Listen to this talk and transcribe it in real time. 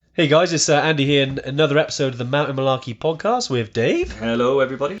Hey guys, it's Andy here in another episode of the Mountain Malarkey podcast with Dave. Hello,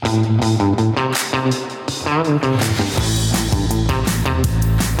 everybody.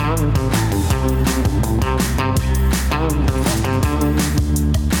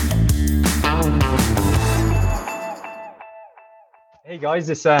 Hey guys,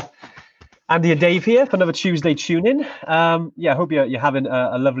 it's Andy and Dave here for another Tuesday tune in. I hope you're having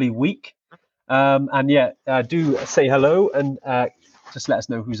a lovely week. Do say hello and just let us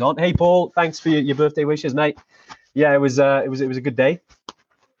know who's on. Hey Paul, thanks for your birthday wishes, mate. Yeah, it was a good day.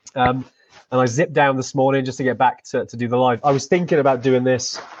 And I zipped down this morning just to get back to do the live. I was thinking about doing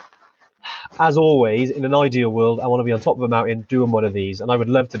this. As always, in an ideal world, I want to be on top of a mountain doing one of these, and I would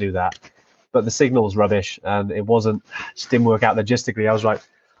love to do that. But the signal's rubbish, and just didn't work out logistically. I was like,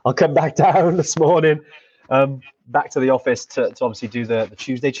 I'll come back down this morning, back to the office to obviously do the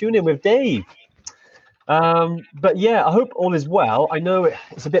Tuesday tune in with Dave. But yeah, I hope all is well. I know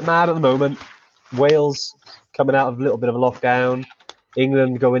it's a bit mad at the moment. Wales coming out of a little bit of a lockdown,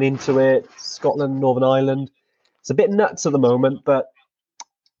 England going into it, Scotland, Northern Ireland. It's a bit nuts at the moment, but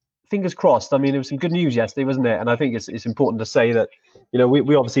fingers crossed. I mean, there was some good news yesterday, wasn't it? And I think it's important to say that,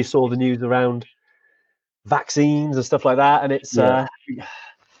 we obviously saw the news around vaccines and stuff like that, and it's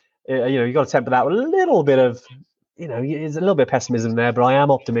you got to temper that with a little bit of, there's a little bit of pessimism there, but I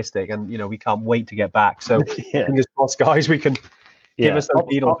am optimistic, and we can't wait to get back. So fingers crossed, guys, we can give us some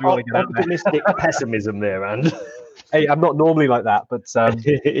feed on optimistic pessimism there, and hey, I'm not normally like that, but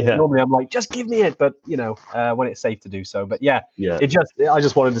normally I'm like, just give me it, but when it's safe to do so. But I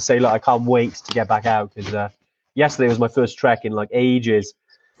just wanted to say, look, I can't wait to get back out because yesterday was my first trek in like ages,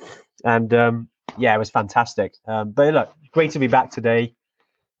 and it was fantastic. But look, great to be back today.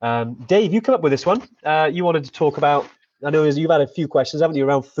 Dave, you come up with this one. You wanted to talk about. I know you've had a few questions, haven't you,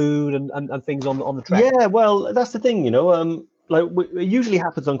 around food and things on the trek? Yeah, well, that's the thing, it usually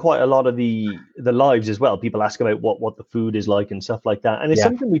happens on quite a lot of the lives as well. People ask about what the food is like and stuff like that, and it's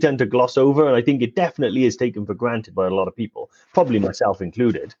something we tend to gloss over, and I think it definitely is taken for granted by a lot of people, probably myself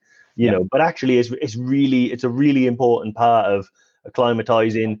included. But actually, it's a really important part of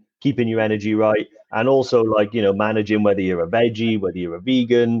acclimatizing, keeping your energy right, and also managing whether you're a veggie, whether you're a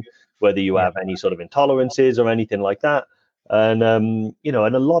vegan, whether you have any sort of intolerances or anything like that. And and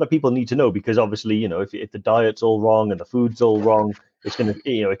a lot of people need to know, because obviously, if the diet's all wrong and the food's all wrong, it's gonna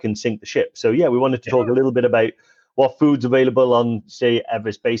it can sink the ship. So we wanted to talk a little bit about what food's available on, say,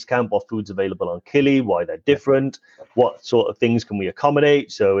 Everest Base Camp, what food's available on Kili, why they're different, what sort of things can we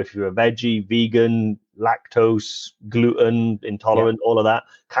accommodate. So if you're a veggie, vegan, lactose, gluten intolerant, all of that,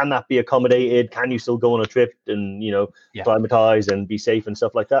 can that be accommodated? Can you still go on a trip and acclimatize and be safe and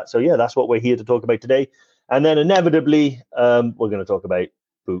stuff like that? So that's what we're here to talk about today. And then inevitably, we're going to talk about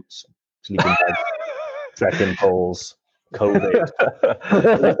boots, sleeping bags, trekking poles, COVID.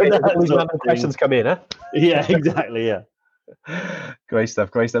 Questions come in, huh? Yeah, exactly. Yeah. Great stuff.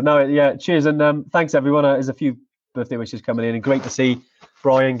 No, cheers, and thanks everyone. There's a few birthday wishes coming in, and great to see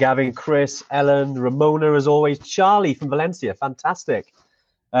Brian, Gavin, Chris, Ellen, Ramona, as always, Charlie from Valencia, fantastic.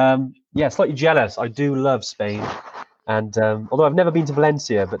 Slightly jealous. I do love Spain, and although I've never been to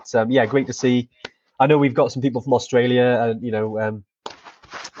Valencia, but great to see. I know we've got some people from Australia,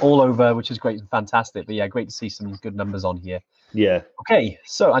 all over, which is great and fantastic. But great to see some good numbers on here. Yeah. Okay,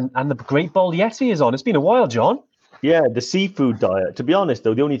 so and the Great Bald Yeti is on. It's been a while, John. Yeah, the seafood diet. To be honest,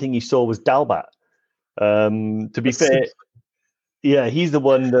 though, the only thing you saw was Dalbat. To be fair, he's the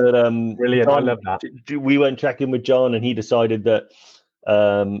one that brilliant. John, I love that. We went trekking with John, and he decided that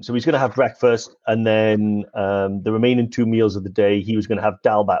so he's going to have breakfast, and then the remaining 2 meals of the day he was going to have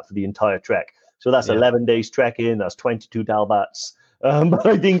Dalbat for the entire trek. So that's 11 days trekking. That's 22 Dalbats. But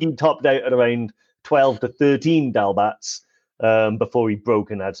I think he topped out at around 12 to 13 Dalbats before he broke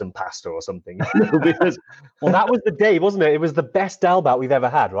and had some pasta or something. Because that was the day, wasn't it? It was the best Dalbat we've ever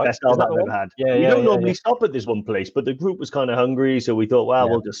had, right? Best Dalbat we've ever had. We don't normally stop at this one place, but the group was kind of hungry, so we thought,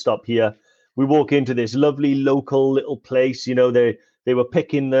 we'll just stop here. We walk into this lovely local little place. They were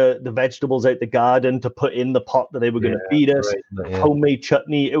picking the vegetables out the garden to put in the pot that they were going to feed us. Homemade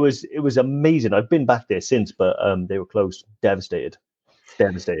chutney. It was amazing. I've been back there since, but they were closed. Devastated.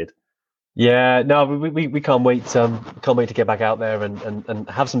 Yeah, no, we can't wait. Can't wait to get back out there and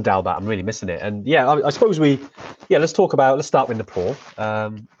have some Dalbat. I'm really missing it. And I suppose let's start with Nepal.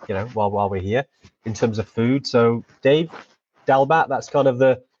 While we're here in terms of food. So Dave, Dalbat, that's kind of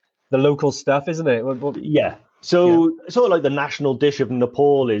the local stuff, isn't it? Yeah. So sort of like the national dish of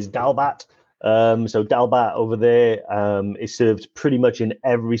Nepal is Dalbat. So Dalbat over there is served pretty much in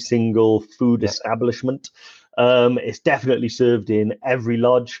every single food establishment. It's definitely served in every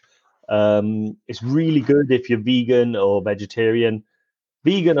lodge. It's really good if you're vegan or vegetarian.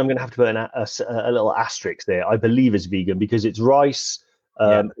 Vegan, I'm going to have to put a little asterisk there. I believe it's vegan because it's rice,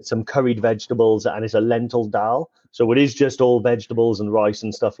 some curried vegetables, and it's a lentil dal. So it is just all vegetables and rice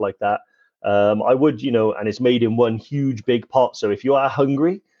and stuff like that. I would, and it's made in one huge big pot. So if you are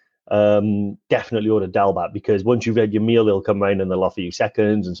hungry, definitely order dalbat, because once you've had your meal, they'll come around and they'll offer you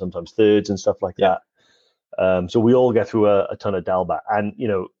seconds and sometimes thirds and stuff like that. So we all get through a ton of dalbat, and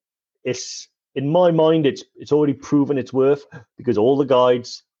it's, in my mind, it's already proven its worth, because all the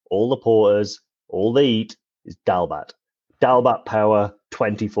guides, all the porters, all they eat is dalbat power,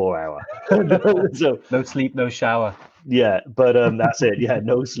 24 hour. So no sleep, no shower. Yeah, but that's it. Yeah,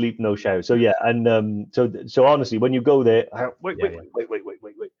 no sleep, no shower. So yeah, and so honestly, when you go there, wait.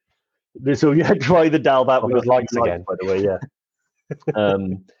 So yeah, try the dalbat with those lights again, by the way. Yeah.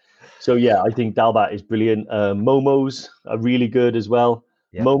 So yeah, I think dalbat is brilliant. Momos are really good as well.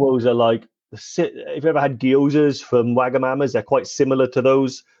 Yeah. Momos are like, if you ever had gyozas from Wagamama's, they're quite similar to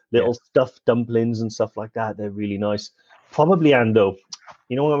those little stuffed dumplings and stuff like that. They're really nice. Probably, Ando,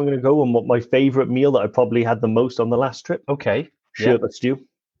 you know what, I'm going to go on what my favorite meal that I probably had the most on the last trip. Okay. Sherpa stew.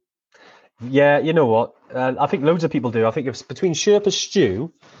 Yeah, you know what? I think loads of people do. I think it's between Sherpa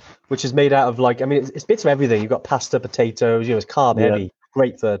stew, which is made out of it's bits of everything. You've got pasta, potatoes, it's carb heavy,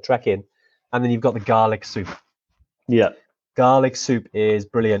 great for trekking. And then you've got the garlic soup. Yeah. Garlic soup is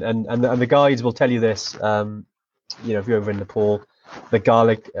brilliant. And the guides will tell you this, if you're over in Nepal, the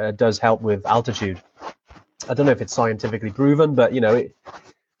garlic does help with altitude. I don't know if it's scientifically proven, but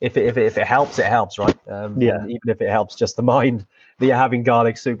if it helps, it helps, right? Even if it helps just the mind that you're having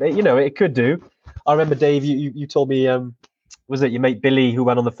garlic soup, it could do. I remember, Dave, you told me, was it your mate Billy who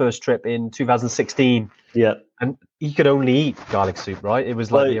went on the first trip in 2016? Yeah, and he could only eat garlic soup, right? It was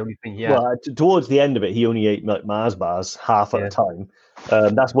the only thing he had. Well, towards the end of it, he only ate like Mars bars half at a time.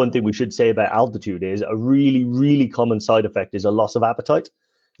 That's one thing we should say about altitude is a really, really common side effect is a loss of appetite.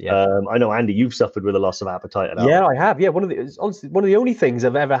 Yeah. I know, Andy, you've suffered with a loss of appetite. Yeah, I have. Yeah, one of the only things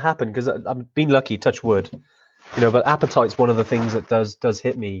I've ever happened, because I've been lucky, touch wood, but appetite's one of the things that does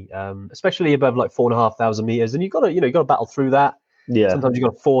hit me, especially above like 4,500 meters, and you got to battle through that. Yeah. Sometimes you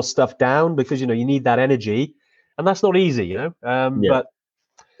got to force stuff down because you need that energy, and that's not easy, But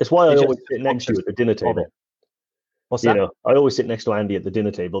it's why I always sit next to you at the dinner table. What's that? I always sit next to Andy at the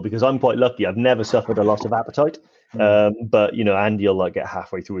dinner table because I'm quite lucky. I've never suffered a loss of appetite. But Andy will get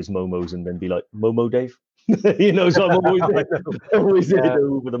halfway through his momos and then be like, "Momo, Dave," So I'm always there to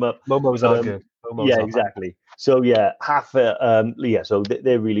hoover them up. Momos are good. Exactly. So so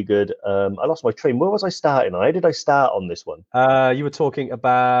they're really good. I lost my train. Where was I starting? How did I start on this one? You were talking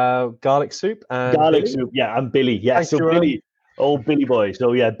about garlic soup and soup. Yeah, and Billy. Yeah, Thanks, so Jerome. Billy. Oh, Billy boy.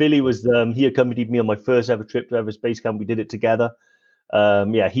 So yeah, Billy was he accompanied me on my first ever trip to Everest Base Camp. We did it together.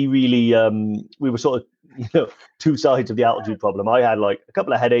 He really we were sort of two sides of the altitude problem. I had like a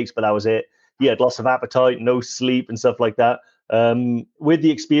couple of headaches, but that was it. He had loss of appetite, no sleep, and stuff like that. With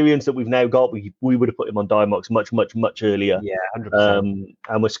the experience that we've now got, we would have put him on Diamox much earlier. Yeah, 100%.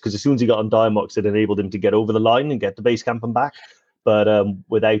 And because as soon as he got on Diamox, it enabled him to get over the line and get to base camp and back. But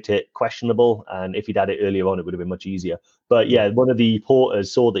without it, questionable. And if he'd had it earlier on, it would have been much easier. But yeah, one of the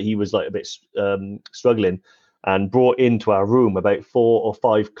porters saw that he was like a bit struggling and brought into our room about 4 or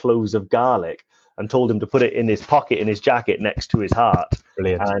 5 cloves of garlic and told him to put it in his pocket in his jacket next to his heart.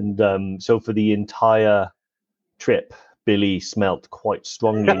 Brilliant. And so for the entire trip, Billy smelt quite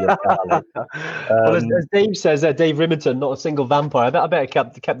strongly of garlic. Well, as Dave says, Dave Rimington, not a single vampire. I bet it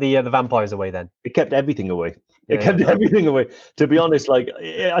kept the vampires away then. It kept everything away. It kept everything away. To be honest, like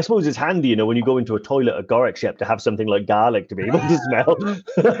I suppose it's handy, when you go into a toilet at Gorakshep to have something like garlic to be able to smell,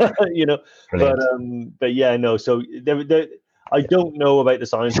 But yeah, no. So I don't know about the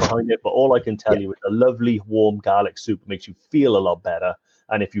science behind it, but all I can tell you is a lovely warm garlic soup makes you feel a lot better,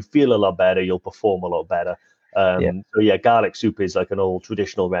 and if you feel a lot better, you'll perform a lot better. So yeah, garlic soup is like an old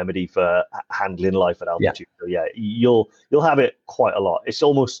traditional remedy for handling life at altitude. So yeah, you'll have it quite a lot. It's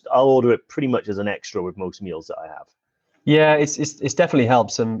almost, I'll order it pretty much as an extra with most meals that I have. Yeah, it's definitely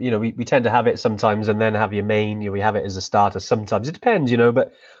helps. And we tend to have it sometimes and then have your main. We have it as a starter sometimes. It depends,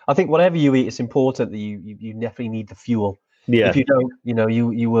 but I think whatever you eat, it's important that you definitely need the fuel. Yeah. If you don't,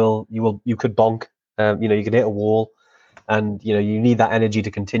 you could bonk. You could hit a wall, and you need that energy to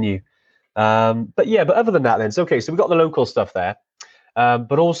continue. But other than that, then, so we've got the local stuff there,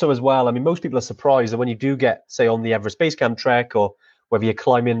 but also as well, most people are surprised that when you do get, say, on the Everest Base Camp trek, or whether you're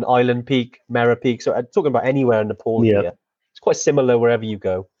climbing Island Peak, Mera Peak, so I'm talking about anywhere in Nepal here, it's quite similar wherever you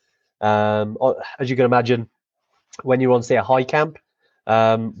go. As you can imagine, when you're on, say, a high camp,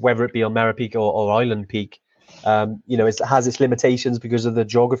 whether it be on Mera Peak or Island Peak, it has its limitations because of the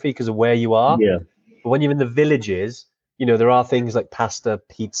geography, because of where you are. Yeah. But when you're in the villages, there are things like pasta,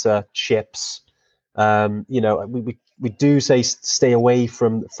 pizza, chips. We do say stay away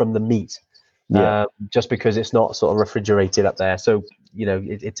from the meat, just because it's not sort of refrigerated up there. So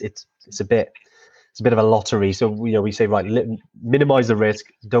it's a bit of a lottery. So we say, right, minimize the risk.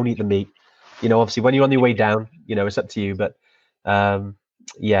 Don't eat the meat. Obviously when you're on your way down, it's up to you. But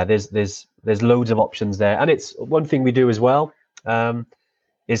there's loads of options there, and it's one thing we do as well,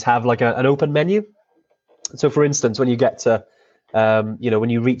 is have like an open menu. So for instance, when you get to when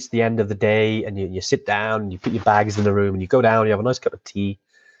you reach the end of the day and you sit down and you put your bags in the room and you go down, you have a nice cup of tea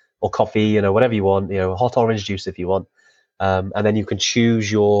or coffee, whatever you want, hot orange juice if you want, and then you can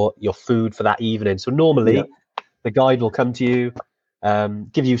choose your food for that evening. So normally the guide will come to you,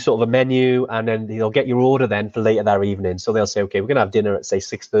 give you sort of a menu, and then they'll get your order then for later that evening. So they'll say, okay, we're gonna have dinner at say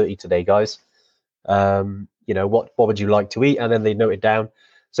 6:30 today, guys. What would you like to eat? And then they note it down.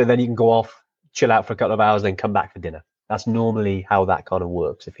 So then you can go off, chill out for a couple of hours, then come back for dinner. That's normally how that kind of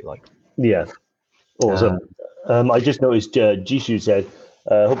works, if you like. Yeah. Awesome. I just noticed Jishu said,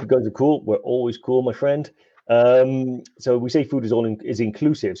 hope you guys are cool. We're always cool, my friend. So we say food is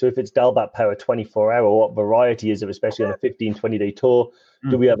inclusive. So if it's Dalbat Power 24-hour, what variety is it, especially on a 15-20-day tour?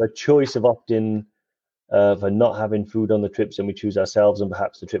 Do we have a choice of opting for not having food on the trips, and we choose ourselves, and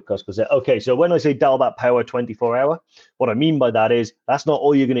perhaps the trip cost goes there? Okay, so when I say Dalbat Power 24-hour, what I mean by that is that's not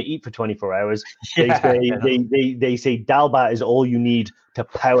all you're going to eat for 24 hours. They say Dalbat is all you need to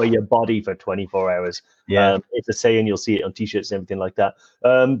power your body for 24 hours. It's a saying, you'll see it on t-shirts and everything like that.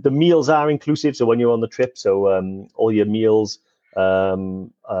 The meals are inclusive, so when you're on the trip, so all your meals,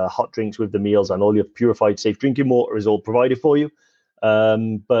 hot drinks with the meals, and all your purified safe drinking water is all provided for you.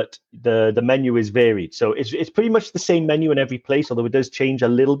 But the menu is varied, so it's pretty much the same menu in every place, although it does change a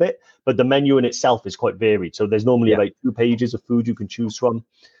little bit. But the menu in itself is quite varied, so there's normally about 2 pages of food you can choose from.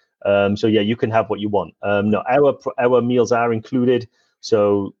 So you can have what you want. No, our meals are included,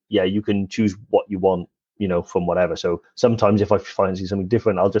 so you can choose what you want, from whatever. So sometimes if I fancy something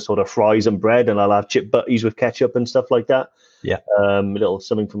different, I'll just order fries and bread, and I'll have chip butties with ketchup and stuff like that. A little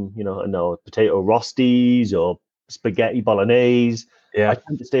something from potato rosties or spaghetti bolognese. I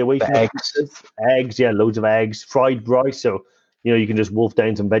tend to stay away from eggs. Loads of eggs, fried rice. So you can just wolf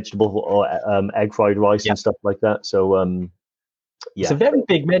down some vegetable or egg fried rice and stuff like that. So it's a very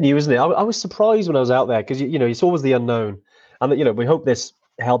big menu, isn't it? I was surprised when I was out there, because it's always the unknown, and we hope this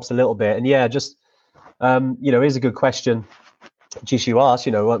helps a little bit. And just here's a good question Jishu asked,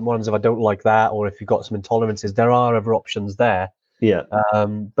 ones if I don't like that, or if you've got some intolerances, there are other options there.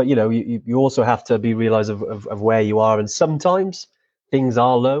 But you also have to be realize of where you are, and sometimes things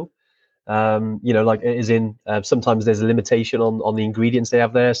are low. Like it is in sometimes there's a limitation on the ingredients they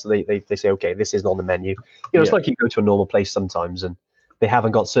have there, so they say, okay, this isn't on the menu. It's like you go to a normal place sometimes and they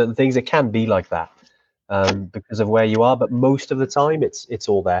haven't got certain things. It can be like that because of where you are, but most of the time it's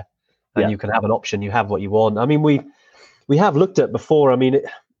all there, and you can have an option. You have what you want. I mean, we have looked at before. I mean,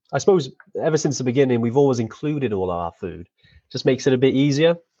 I suppose ever since the beginning, we've always included all our food. Just makes it a bit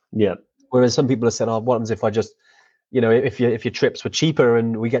easier. Whereas some people have said, what happens if I just, if your trips were cheaper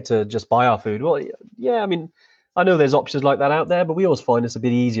and we get to just buy our food? Well, I mean, I know there's options like that out there, but we always find it's a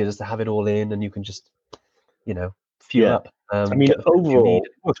bit easier just to have it all in, and you can just, fuel up. I mean, overall,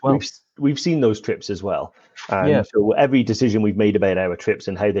 we've seen those trips as well. And so every decision we've made about our trips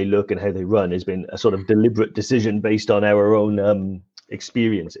and how they look and how they run has been a sort of deliberate decision based on our own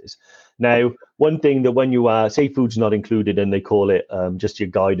experiences. Now, one thing that when you say food's not included, and they call it just your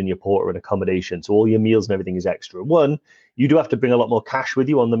guide and your porter and accommodation, so all your meals and everything is extra. One, you do have to bring a lot more cash with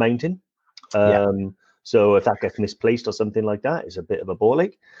you on the mountain. So if that gets misplaced or something like that, it's a bit of a ball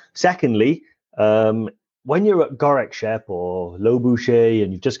ache. Secondly, when you're at Gorek Shep or Le Boucher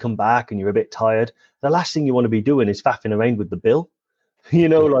and you've just come back and you're a bit tired, the last thing you want to be doing is faffing around with the bill,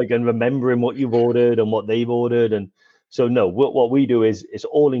 and remembering what you've ordered and what they've ordered. And so, no, what we do is it's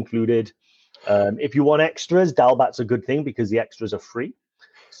all included. If you want extras, Dalbat's a good thing because the extras are free.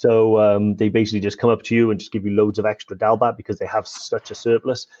 So they basically just come up to you and just give you loads of extra Dalbat because they have such a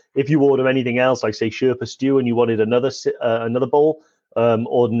surplus. If you order anything else, like say Sherpa stew, and you wanted another bowl,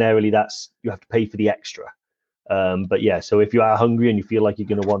 ordinarily you have to pay for the extra. But so if you are hungry and you feel like you're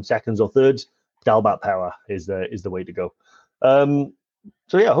going to want seconds or thirds, Dalbat Power is the way to go.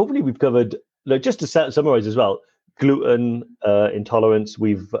 So hopefully we've covered, just to summarize as well, gluten intolerance.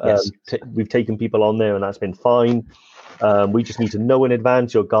 We've taken people on there and that's been fine. We just need to know in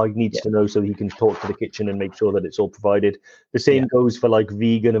advance. Your guide needs to know so he can talk to the kitchen and make sure that it's all provided. The same goes for like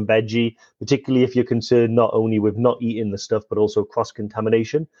vegan and veggie, particularly if you're concerned not only with not eating the stuff but also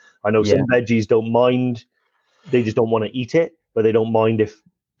cross-contamination. I know some veggies don't mind, they just don't want to eat it, but they don't mind if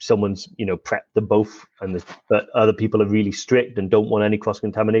someone's prepped them both, but other people are really strict and don't want any cross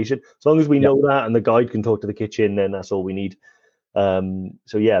contamination. As long as we know that and the guide can talk to the kitchen, then that's all we need.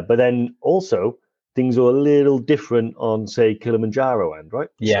 So yeah, but then also things are a little different on, say, Kilimanjaro end, right?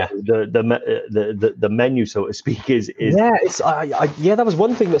 Yeah. So the menu, so to speak, is yeah. It's that was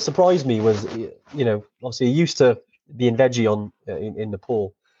one thing that surprised me was obviously used to being veggie on in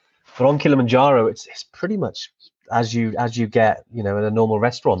Nepal, but on Kilimanjaro it's pretty much as you get in a normal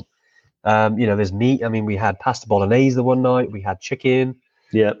restaurant. There's meat. I mean, we had pasta bolognese the one night. We had chicken.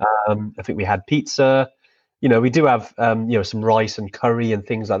 Yeah. I think we had pizza. We do have some rice and curry and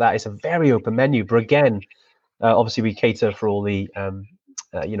things like that. It's a very open menu, but again, obviously we cater for all the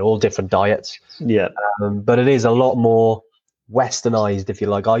all different diets. Yeah. But it is a lot more westernized, if you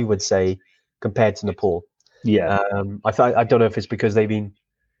like, I would say, compared to Nepal. Yeah. I don't know if it's because they've been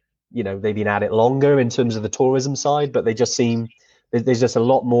at it longer in terms of the tourism side, but they just seem there's just a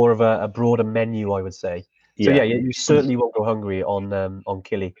lot more of a broader menu, I would say. So yeah, you certainly won't go hungry on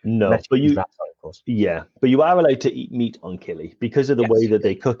Kili. No, but you that side, of course. Yeah, but you are allowed to eat meat on Kili because of the way that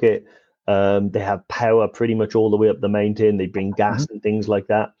they cook it. They have power pretty much all the way up the mountain. They bring gas and things like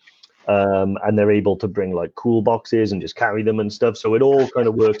that, and they're able to bring like cool boxes and just carry them and stuff. So it all kind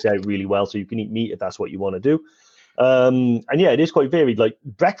of works out really well. So you can eat meat if that's what you want to do. And yeah, it is quite varied. Like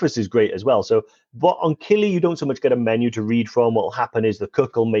breakfast is great as well. So what on Kili, you don't so much get a menu to read from. What will happen is the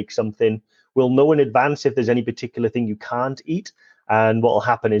cook will make something. We'll know in advance if there's any particular thing you can't eat, and what will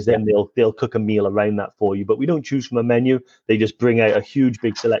happen is then they'll cook a meal around that for you. But we don't choose from a menu. They just bring out a huge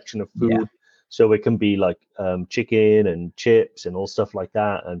big selection of food. Yeah. So it can be like chicken and chips and all stuff like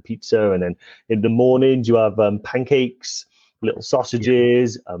that, and pizza. And then in the mornings you have pancakes, little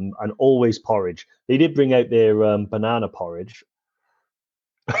sausages, and always porridge. They did bring out their banana porridge.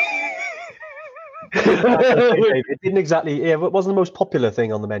 It didn't exactly. Yeah, it wasn't the most popular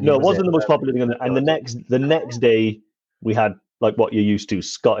thing on the menu. No, it wasn't the most popular thing on the. And the next day we had like what you're used to,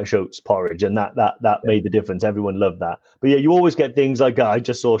 Scottish oats porridge, and that made the difference. Everyone loved that. But yeah, you always get things like I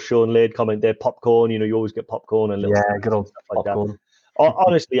just saw Sean Laird comment there, popcorn. You always get popcorn and little good old stuff like popcorn. That.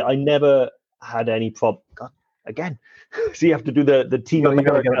 Honestly, I never had any problem. Again, so you have to do the Team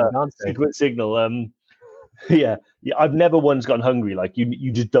America secret signal. Yeah, I've never once gone hungry. Like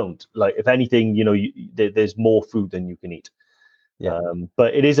you just don't. Like if anything, there's more food than you can eat. Yeah.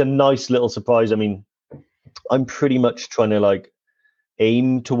 But it is a nice little surprise. I mean, I'm pretty much trying to like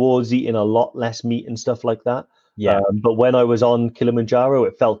aim towards eating a lot less meat and stuff like that. Yeah. But when I was on Kilimanjaro,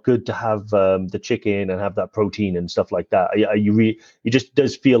 it felt good to have the chicken and have that protein and stuff like that. It just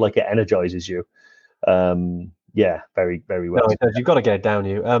does feel like it energizes you. Yeah, very, very well. No, you've got to get it down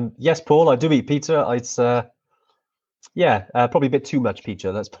you. Yes, Paul, I do eat pizza. It's probably a bit too much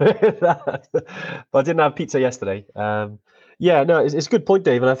pizza. Let's put it that. But I didn't have pizza yesterday. It's a good point,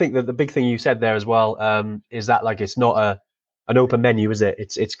 Dave. And I think that the big thing you said there as well is that like it's not an open menu, is it?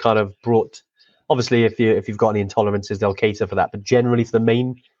 It's kind of brought. Obviously, if you've got any intolerances, they'll cater for that. But generally, for the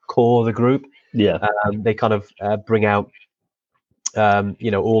main core of the group, they kind of bring out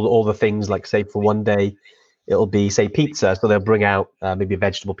all the things like say for one day. It'll be, say, pizza, so they'll bring out maybe a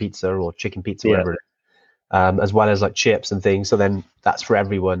vegetable pizza or chicken pizza, whatever it is, as well as like chips and things. So then that's for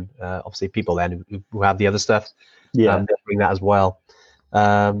everyone. Obviously, people then who have the other stuff, they'll bring that as well.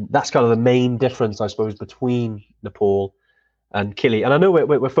 That's kind of the main difference, I suppose, between Nepal and Kili. And I know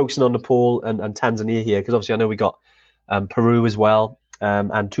we're focusing on Nepal and Tanzania here because obviously I know we got Peru as well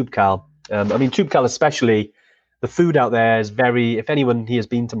and Toubkal. I mean, Toubkal especially, the food out there is very. If anyone here has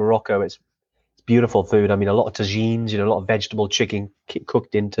been to Morocco, it's beautiful food. I mean, a lot of tagines, a lot of vegetable chicken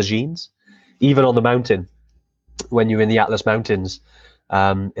cooked in tagines. Even on the mountain, when you're in the Atlas Mountains,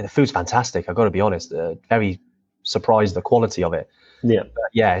 the food's fantastic. I've got to be honest. Very surprised the quality of it. Yeah.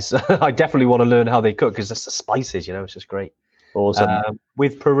 Yes, I definitely want to learn how they cook because that's the spices. It's just great. Awesome.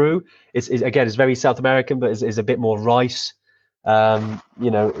 With Peru, it's very South American, but it's a bit more rice. Again,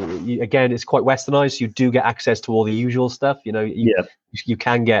 it's quite westernized. So you do get access to all the usual stuff. You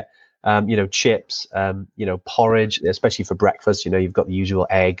can get. Chips, porridge, especially for breakfast. You've got the usual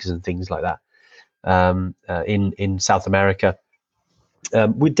eggs and things like that. In South America,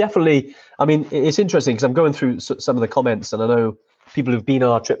 we definitely. I mean, it's interesting because I'm going through some of the comments, and I know people who've been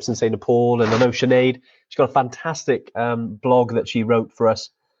on our trips in, say, Nepal, and I know Sinead. She's got a fantastic blog that she wrote for us.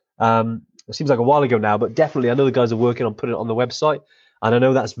 It seems like a while ago now, but definitely, I know the guys are working on putting it on the website, and I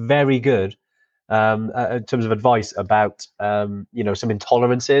know that's very good. In terms of advice about some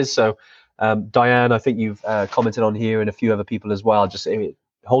intolerances. So Diane, I think you've commented on here and a few other people as well. Just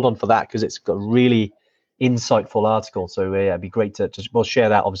hold on for that because it's got a really insightful article. So it'd be great to we'll share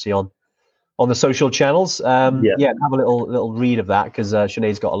that obviously on on the social channels. Yeah. Have a little read of that, because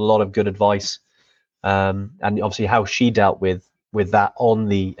Sinead's got a lot of good advice, and obviously how she dealt with that on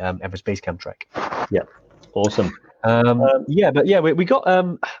the Everest Base Camp trek. Yeah, awesome. We got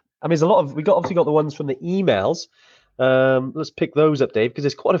there's a lot of, obviously got the ones from the emails. Let's pick those up, Dave, because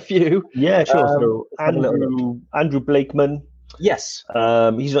there's quite a few. Yeah, sure. So Andrew Blakeman. Yes.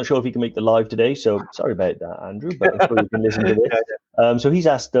 He's not sure if he can make the live today, so sorry about that, Andrew, but I'm sure you can listen to this. So he's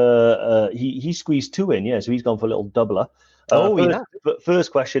asked, he squeezed 2 in, so he's gone for a little doubler.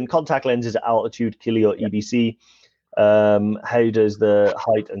 First question, contact lenses at altitude, Kili or EBC. How does the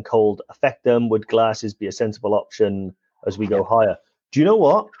height and cold affect them? Would glasses be a sensible option as we go higher? Do you know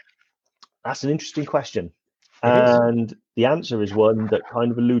what? That's an interesting question. And the answer is one that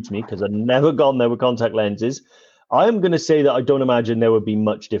kind of eludes me, because I've never gone there with contact lenses. I am going to say that I don't imagine there would be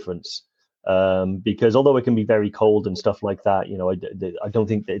much difference, because although it can be very cold and stuff like that, I don't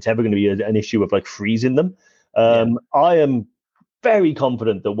think that it's ever going to be an issue of like freezing them. I am very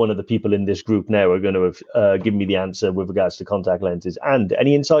confident that one of the people in this group now are going to have given me the answer with regards to contact lenses. And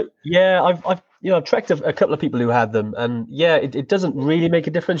any insight? Yeah, I've tracked a couple of people who had them, and it doesn't really make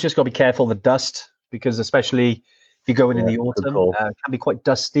a difference. Just got to be careful of the dust, because especially if you're going in the autumn, it can be quite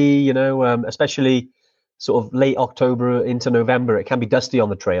dusty. Especially sort of late October into November, it can be dusty on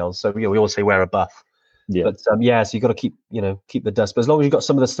the trails. So we always say wear a buff. Yeah. But so you got to keep the dust. But as long as you've got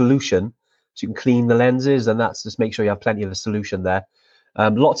some of the solution, so you can clean the lenses, and that's just make sure you have plenty of the solution there.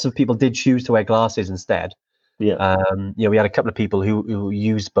 Lots of people did choose to wear glasses instead. Yeah. We had a couple of people who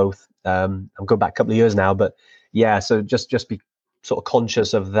used both. I'm going back a couple of years now, but so just be sort of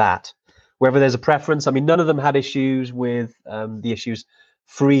conscious of that. Whether there's a preference, I mean, none of them had issues with the issues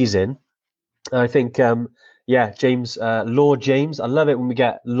freezing. I think, James, Lord James. I love it when we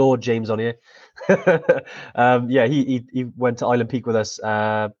get Lord James on here. He went to Island Peak with us.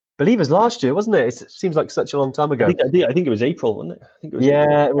 Believe it was last year, wasn't it? It seems like such a long time ago. I think it was April, wasn't it? I think it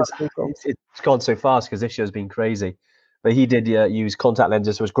was April. It's gone so fast because this year's been crazy. But he did use contact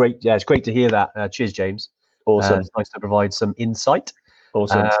lenses. So it was great. Yeah, it's great to hear that. Cheers, James. Awesome. It's nice to provide some insight.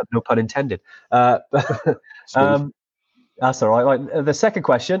 Awesome. No pun intended. That's all right. Right. The second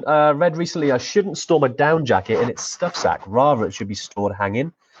question, read recently, I shouldn't store my down jacket in its stuff sack. Rather, it should be stored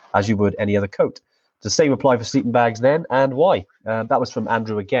hanging, as you would any other coat. Does the same apply for sleeping bags then, and why? That was from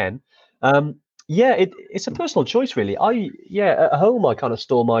Andrew again. It's a personal choice, really. At home, I kind of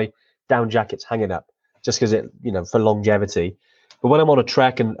store my down jackets hanging up, just because for longevity. But when I'm on a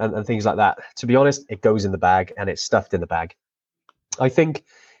trek and things like that, to be honest, it goes in the bag and it's stuffed in the bag. I think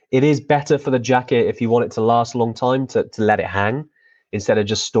it is better for the jacket, if you want it to last a long time, to let it hang instead of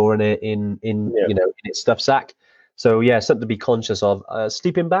just storing it in its stuff sack. So something to be conscious of.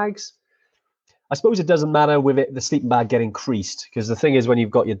 Sleeping bags, I suppose it doesn't matter with the sleeping bag getting creased, because the thing is, when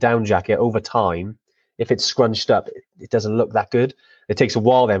you've got your down jacket over time, if it's scrunched up, it doesn't look that good. It takes a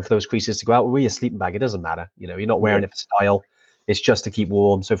while then for those creases to go out. With your sleeping bag, it doesn't matter. You're not wearing it for style. It's just to keep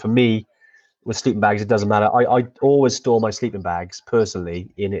warm. So for me, with sleeping bags, it doesn't matter. I always store my sleeping bags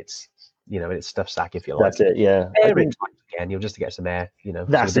personally in its stuff sack, if you like. That's it. Yeah. Air it again, just to get some air.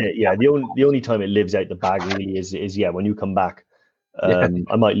 That's it. Yeah. The only time it lives out the bag really is when you come back.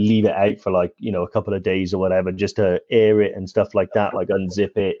 I might leave it out for a couple of days or whatever, just to air it and stuff like that, like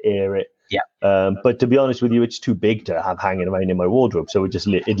unzip it, air it. Yeah. But to be honest with you, it's too big to have hanging around in my wardrobe, so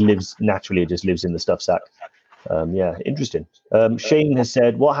it lives naturally. It just lives in the stuff sack. Interesting. Shane has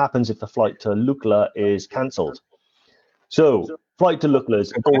said, what happens if the flight to Lukla is cancelled? So flight to Lukla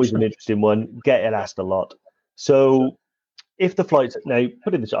is always an interesting one. Get it asked a lot. So if the flight, now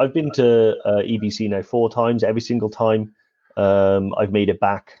put it this way, I've been to EBC now 4 times. Every single time I've made it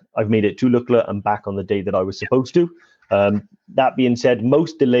back. I've made it to Lukla and back on the day that I was supposed to. That being said,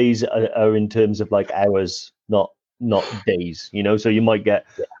 most delays are in terms of hours, not days. So you might get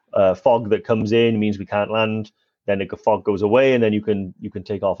fog that comes in, means we can't land. Then the fog goes away, and then you can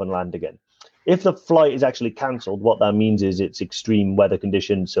take off and land again. If the flight is actually cancelled, what that means is it's extreme weather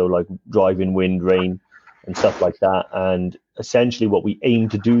conditions, so like driving wind, rain, and stuff like that. And essentially, what we aim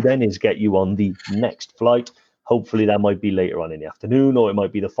to do then is get you on the next flight. Hopefully, that might be later on in the afternoon, or it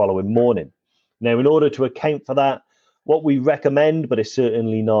might be the following morning. Now, in order to account for that, what we recommend, but it's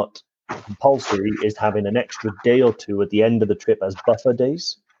certainly not compulsory, is having an extra day or 2 at the end of the trip as buffer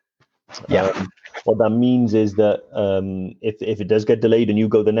days. What that means is that if it does get delayed and you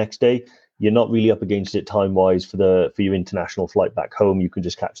go the next day, you're not really up against it time wise for your international flight back home. You can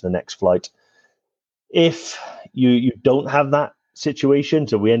just catch the next flight. If you don't have that situation,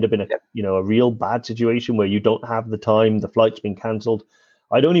 so we end up in a real bad situation where you don't have the time, the flight's been cancelled.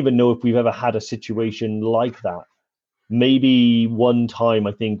 I don't even know if we've ever had a situation like that maybe one time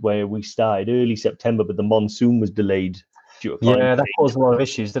I think where we started early September, but the monsoon was delayed due to climate Yeah, that change. caused a lot of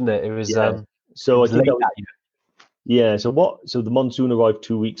issues, didn't it? It was So it I was think late that was, that year. yeah. So the monsoon arrived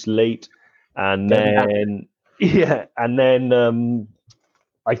 2 weeks late, and Yeah. then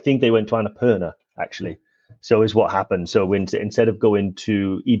I think they went to Annapurna actually. So is what happened. So instead of going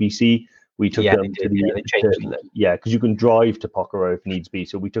to EBC, we took Yeah, them they to did. the Yeah, they changed, didn't they? yeah, because you can drive to Pokhara if needs be.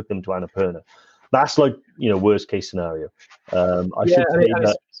 So we took them to Annapurna. That's like worst case scenario. I Yeah, should I mean, say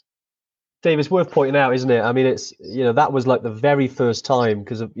that. Dave, it's worth pointing out, isn't it? I mean, it's that was like the very first time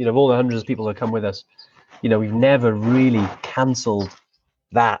because of all the hundreds of people that come with us. We've never really cancelled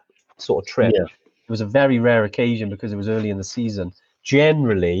that sort of trip. Yeah. It was a very rare occasion because it was early in the season.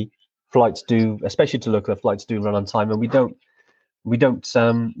 Generally, flights do, especially to Lukla, flights do run on time, and we don't.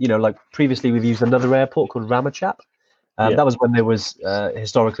 Like previously, we've used another airport called Ramachap. That was when there was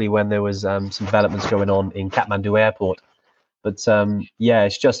historically when there was some developments going on in Kathmandu Airport. But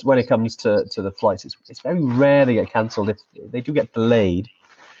it's just when it comes to the flights, it's very rare they get cancelled. If they do get delayed,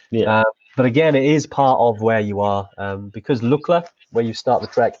 but again, it is part of where you are because Lukla, where you start the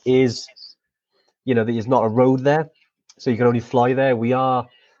trek, is there's not a road there, so you can only fly there. We are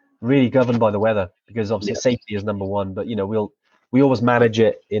really governed by the weather because obviously safety is number one. But we always manage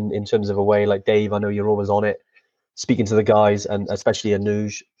it in terms of a way like Dave. I know you're always on it, speaking to the guys, and especially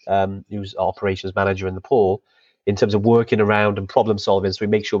Anuj, who's our operations manager in the pool, in terms of working around and problem solving. So we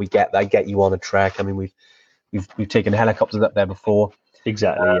make sure we get you on a trek. I mean, we've taken helicopters up there before.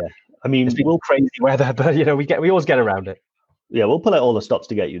 Exactly. Yeah. I mean, it's been crazy weather, but we always get around it. Yeah, we'll pull out all the stops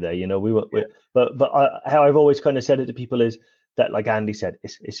to get you there. But how I've always kind of said it to people is that, like Andy said,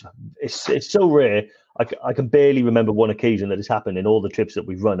 it's so rare. I can barely remember one occasion that has happened in all the trips that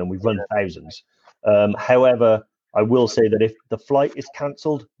we've run, and we've run thousands. However, I will say that if the flight is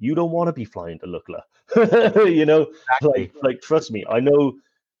cancelled, you don't want to be flying to Lukla. Exactly. like trust me, I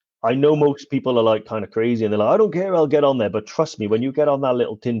know most people are like kind of crazy and they're like, I don't care, I'll get on there. But trust me, when you get on that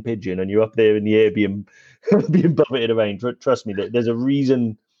little tin pigeon and you're up there in the air being buffeted around, trust me, there's a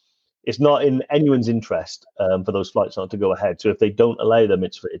reason. It's not in anyone's interest for those flights not to go ahead. So if they don't allow them,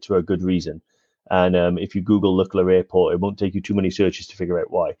 it's for a good reason. And if you Google Lukla Airport, it won't take you too many searches to figure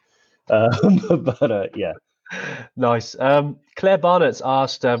out why. Yeah. Nice. Claire Barnett's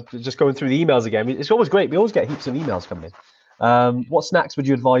asked, just going through the emails again. It's always great. We always get heaps of emails coming in. What snacks would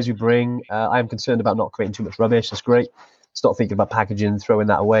you advise we bring? I am concerned about not creating too much rubbish. That's great. Stop thinking about packaging and throwing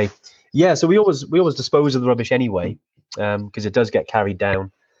that away. Yeah, so we always dispose of the rubbish anyway, because it does get carried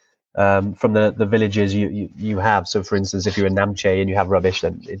down from the villages you have. So, for instance, if you're in Namche and you have rubbish,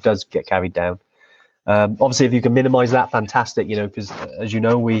 then it does get carried down. Obviously, if you can minimise that, fantastic. Because as you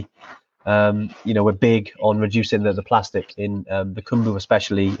know, we're big on reducing the plastic in the Khumbu,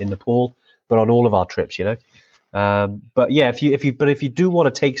 especially in Nepal, but on all of our trips. But yeah, if you do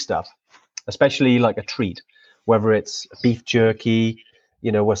want to take stuff, especially like a treat, whether it's beef jerky,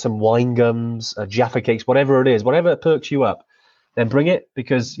 with some wine gums, Jaffa cakes, whatever it is, whatever perks you up, then bring it,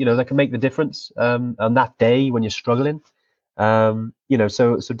 because that can make the difference on that day when you're struggling. So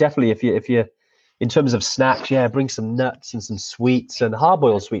definitely if you in terms of snacks, bring some nuts and some sweets, and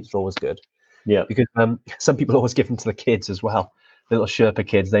hard-boiled sweets are always good. Yeah, because some people always give them to the kids as well. The little Sherpa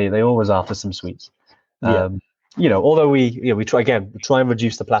kids, they always after some sweets. Although we try and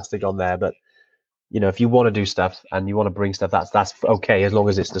reduce the plastic on there, but if you want to do stuff and you want to bring stuff, that's okay, as long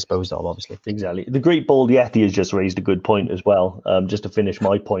as it's disposed of, obviously. Exactly. The Great Bald Yeti has just raised a good point as well. Just to finish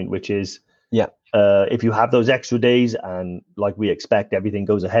my point, which is, if you have those extra days and, like we expect, everything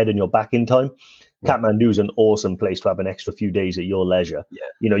goes ahead and you're back in time, Kathmandu is an awesome place to have an extra few days at your leisure.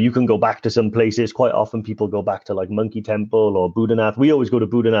 You can go back to some places. Quite often people go back to like Monkey Temple or Boudhanath. We always go to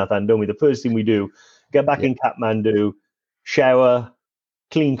Boudhanath, and don't we? The first thing we do, get back in Kathmandu, shower,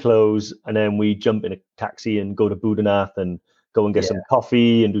 clean clothes, and then we jump in a taxi and go to Boudhanath and go and get some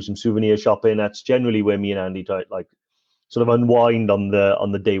coffee and do some souvenir shopping. That's generally where me and Andy try, like, sort of unwind on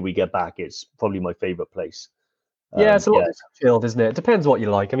the day we get back. It's probably my favorite place. It's a lot chilled, isn't it? It depends what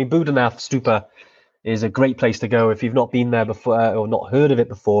you like. I mean, Boudhanath Stupa is a great place to go if you've not been there before or not heard of it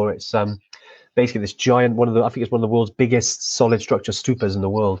before. It's basically this giant I think it's one of the world's biggest solid structure stupas in the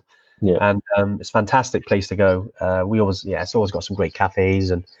world. And it's a fantastic place to go. It's always got some great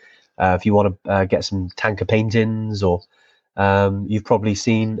cafes, and if you want to get some tanka paintings, or you've probably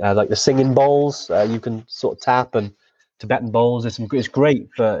seen like the singing bowls, you can sort of tap, and Tibetan bowls. It's great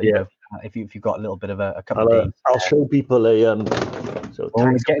for if you've got a little bit of a couple of days. I'll show people a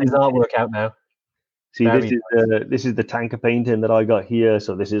he's getting his artwork out now. See, this is the tanka painting that I got here.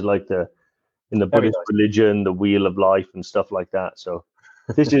 So this is like in the Buddhist religion, the wheel of life and stuff like that. So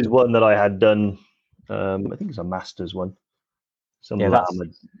this is one that I had done I think it's a Masters one. Some Yeah,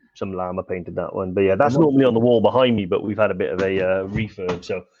 llama painted that one. But yeah, that's normally on the wall behind me. But we've had a bit of a refurb,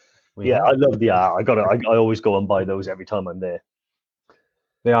 so I love the art. I always go and buy those every time I'm there.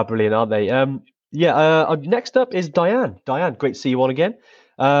 They are brilliant, aren't they? Next up is Diane. Diane, great to see you on again.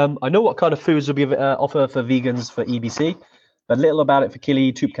 I know what kind of foods will be offered for vegans for EBC, but little about it for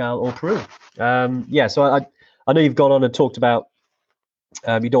Kili, Tupcal, or Peru. So I know you've gone on and talked about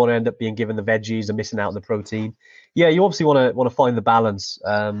you don't want to end up being given the veggies and missing out on the protein. Yeah, you obviously want to find the balance.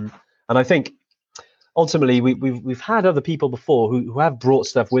 And I think ultimately we've had other people before who have brought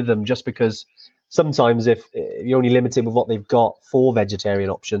stuff with them just because sometimes if you're only limited with what they've got for vegetarian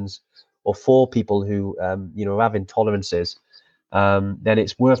options or for people who have intolerances, then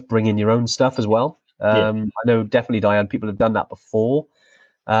it's worth bringing your own stuff as well. I know definitely, Diane, people have done that before.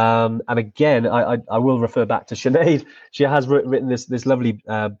 And again, I will refer back to Sinead. She has written this lovely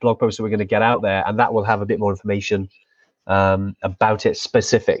blog post that we're going to get out there, and that will have a bit more information about its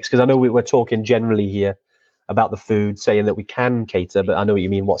specifics. Because I know we're talking generally here about the food, saying that we can cater, but I know what you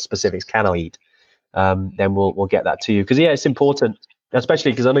mean. What specifics can I eat? Then we'll get that to you. Because it's important,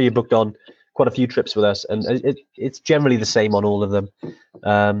 especially because I know you booked on quite a few trips with us, and it's generally the same on all of them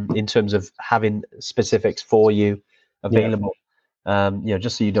in terms of having specifics for you available.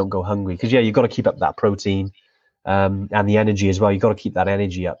 Just so you don't go hungry, because you've got to keep up that protein and the energy as well. You've got to keep that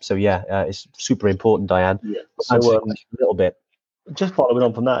energy up. So it's super important, Diane. So a little bit. Just following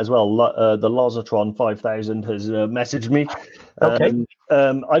on from that as well, the Lozatron 5000 has messaged me. Okay.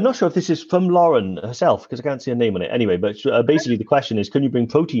 I'm not sure if this is from Lauren herself because I can't see her name on it. Anyway, but basically the question is, can you bring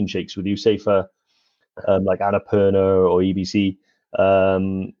protein shakes with you, say for like Annapurna or EBC,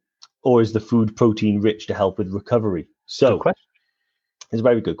 or is the food protein rich to help with recovery? So it's a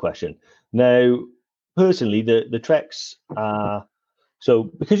very good question. Now, personally, the treks are so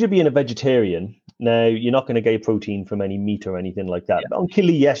because you're being a vegetarian. Now, you're not going to get protein from any meat or anything like that. But on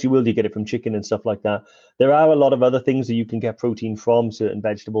Kili, yes, you will. You get it from chicken and stuff like that. There are a lot of other things that you can get protein from. Certain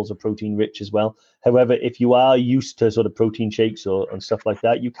vegetables are protein rich as well. However, if you are used to sort of protein shakes and stuff like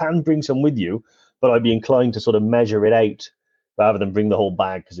that, you can bring some with you. But I'd be inclined to sort of measure it out rather than bring the whole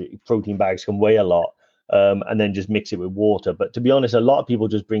bag, because protein bags can weigh a lot, and then just mix it with water. But to be honest, a lot of people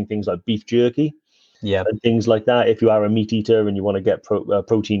just bring things like beef jerky. And things like that. If you are a meat eater and you want to get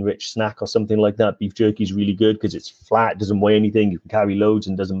protein-rich snack or something like that, beef jerky is really good because it's flat, doesn't weigh anything. You can carry loads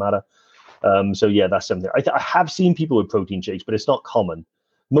and doesn't matter. That's something. I have seen people with protein shakes, but it's not common.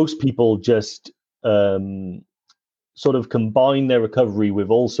 Most people just sort of combine their recovery with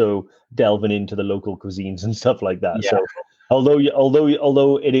also delving into the local cuisines and stuff like that. So although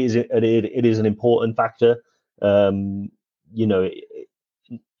it is an important factor,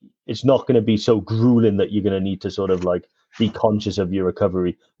 it's not going to be so grueling that you're going to need to sort of like be conscious of your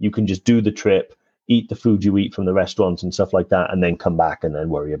recovery. You can just do the trip, eat the food you eat from the restaurants and stuff like that, and then come back and then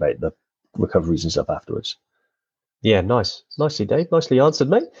worry about the recoveries and stuff afterwards. Yeah, nicely, Dave. Nicely answered,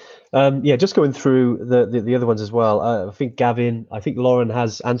 mate. Just going through the other ones as well. I think Lauren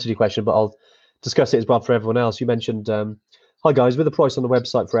has answered your question, but I'll discuss it as well for everyone else. You mentioned, hi guys, with the price on the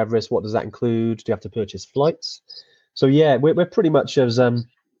website for Everest, what does that include? Do you have to purchase flights? So we're pretty much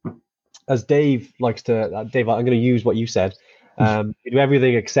as Dave likes to. Dave, I'm going to use what you said. You do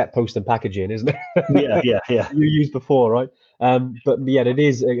everything except post and packaging, isn't it? Yeah. You used before, right? But it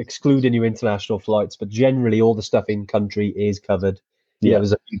is excluding your international flights. But generally, all the stuff in country is covered.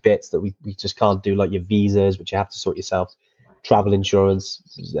 There's a few bits that we just can't do, like your visas, which you have to sort yourself. Travel insurance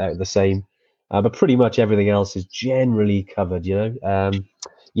is the same. But pretty much everything else is generally covered.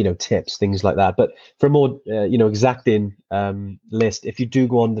 Tips, things like that. But for a more exacting list, if you do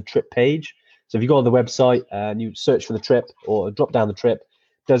go on the trip page, so if you go on the website and you search for the trip or drop down the trip,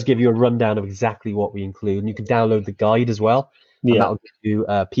 it does give you a rundown of exactly what we include, and you can download the guide as well. And that'll give you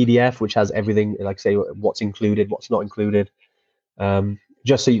a PDF which has everything, like say what's included, what's not included,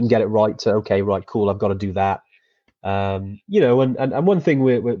 just so you can get it right. To okay, right, cool, I've got to do that. And one thing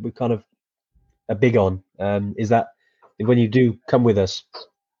we're kind of big on is that when you do come with us,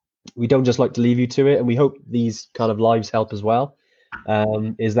 we don't just like to leave you to it, and we hope these kind of lives help as well.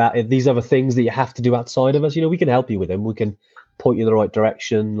 Is that if these other things that you have to do outside of us, we can help you with them. We can point you in the right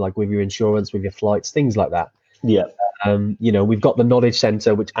direction, like with your insurance, with your flights, things like that. We've got the knowledge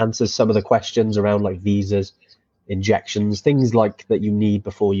center, which answers some of the questions around like visas, injections, things like that you need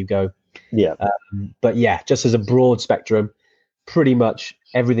before you go. Just as a broad spectrum, pretty much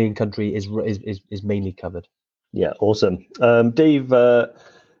everything in country is mainly covered. Awesome. Dave,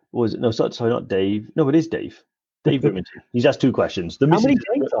 was it? No, sorry, not Dave. No, it is Dave. Dave Rimington. He's asked 2 questions. How many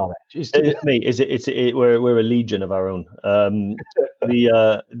drinks are there? Jeez. Mate, we're a legion of our own.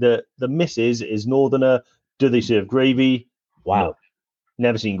 The missus is Northerner. Do they serve gravy? Wow. No,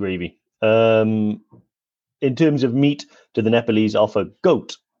 never seen gravy. In terms of meat, do the Nepalese offer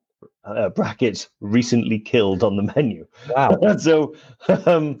goat? Brackets recently killed on the menu. Wow. So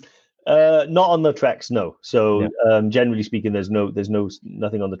not on the treks, no. So generally speaking, there's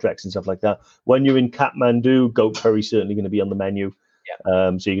nothing on the treks and stuff like that. When you're in Kathmandu, goat curry certainly going to be on the menu. So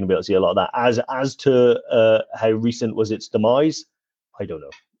you're going to be able to see a lot of that. As to how recent was its demise, I don't know.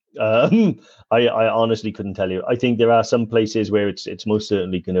 I honestly couldn't tell you. I think there are some places where it's most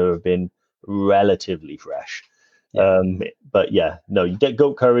certainly going to have been relatively fresh. But yeah, no, you get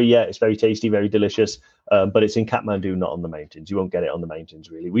goat curry. Yeah, it's very tasty, very delicious. But it's in Kathmandu, not on the mountains. You won't get it on the mountains,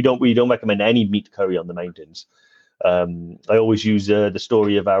 really. We don't recommend any meat curry on the mountains. I always use the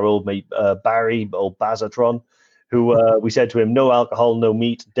story of our old mate Barry, old Bazatron, who we said to him, no alcohol, no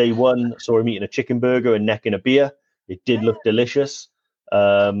meat. Day 1, saw him eating a chicken burger and necking a beer. It did look delicious.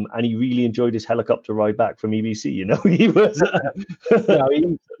 And he really enjoyed his helicopter ride back from EBC. You know, he was.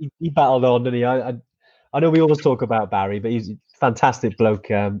 He battled on, didn't he? I know we always talk about Barry, but he's a fantastic bloke.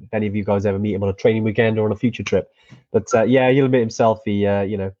 If any of you guys ever meet him on a training weekend or on a future trip, but he'll admit himself, he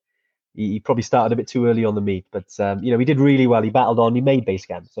probably started a bit too early on the meat, but he did really well. He battled on. He made base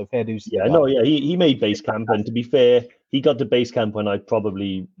camp, so fair dues. He made base camp, and to be fair, he got to base camp when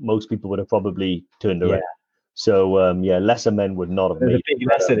most people would have probably turned around. So lesser men would not have made a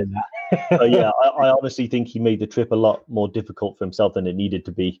lesson in that. I honestly think he made the trip a lot more difficult for himself than it needed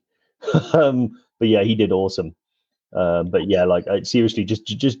to be. But yeah, he did awesome. Seriously,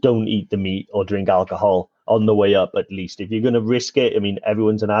 just don't eat the meat or drink alcohol on the way up. At least if you're going to risk it, I mean,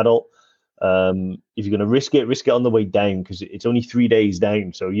 everyone's an adult. If you're going to risk it on the way down, because it's only 3 days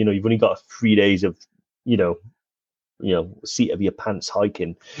down. So you've only got 3 days of seat of your pants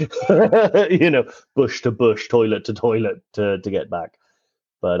hiking, bush to bush, toilet to toilet to get back.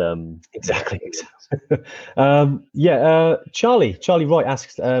 But exactly. Charlie Wright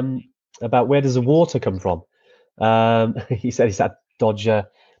asks about where does the water come from. He said he's had Dodge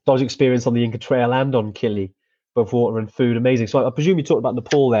experience on the Inca Trail and on Kili, both water and food. Amazing. So I presume you talked about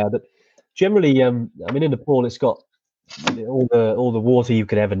Nepal there. That generally, in Nepal, it's got all the water you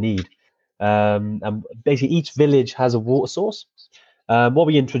could ever need. And basically, each village has a water source. What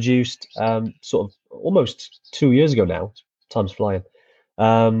we introduced sort of almost 2 years ago now, time's flying.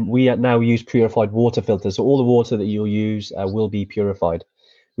 We now use purified water filters. So all the water that you'll use will be purified.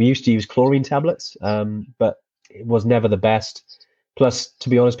 We used to use chlorine tablets, but it was never the best. Plus, to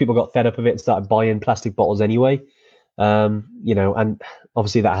be honest, people got fed up of it and started buying plastic bottles anyway. And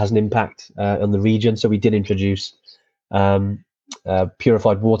obviously that has an impact on the region. So we did introduce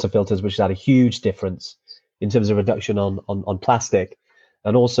purified water filters, which had a huge difference in terms of reduction on plastic,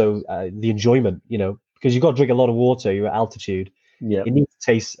 and also the enjoyment, because you've got to drink a lot of water, you're at altitude. Yeah, it needs to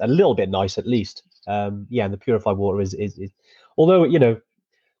taste a little bit nice at least. And the purified water is although,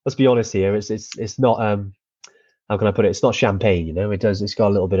 let's be honest here, it's not how can I put it? It's not champagne, it's got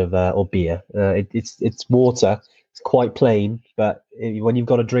a little bit of or beer. It's water. It's quite plain, but when you've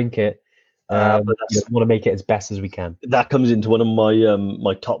got to drink it, we want to make it as best as we can. That comes into one of my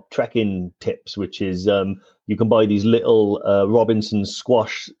my top trekking tips, which is you can buy these little Robinson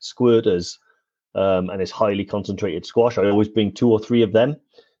squash squirters, and it's highly concentrated squash. I always bring 2 or 3 of them,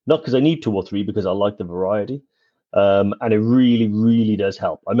 not because I need 2 or 3, because I like the variety. And it really, really does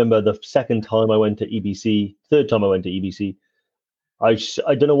help. I remember the third time I went to EBC, I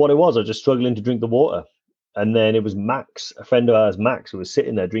don't know what it was. I was just struggling to drink the water. And then it was Max, a friend of ours, Max, who was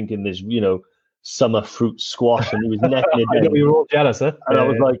sitting there drinking this, summer fruit squash, and he was necking it down. I know we were all jealous, huh? And I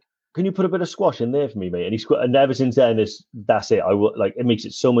was like, can you put a bit of squash in there for me, mate? And ever since then, that's it. It makes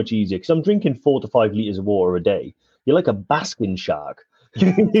it so much easier, because I'm drinking 4 to 5 liters of water a day. You're like a basking shark.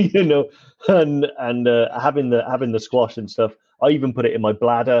 And having the squash and stuff, I even put it in my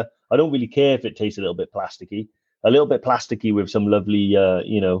bladder. I don't really care if it tastes a little bit plasticky with some lovely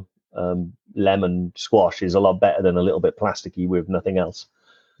lemon squash is a lot better than a little bit plasticky with nothing else.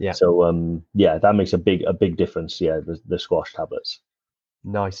 So that makes a big difference. The squash tablets.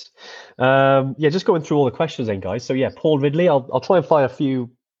 Nice. Just going through all the questions then, guys. So Paul Ridley, I'll try and fire a few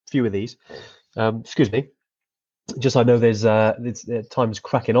of these. Excuse me. Just I know there's time's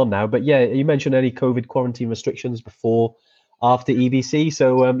cracking on now, but you mentioned any COVID quarantine restrictions before, after EBC.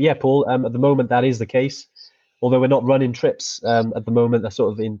 So Paul, at the moment that is the case. Although we're not running trips at the moment, that's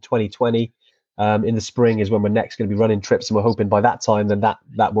sort of in 2020. In the spring is when we're next going to be running trips, and we're hoping by that time then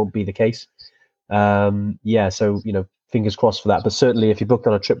that won't be the case. So fingers crossed for that. But certainly, if you booked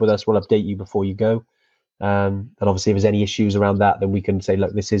on a trip with us, we'll update you before you go. And obviously, if there's any issues around that, then we can say,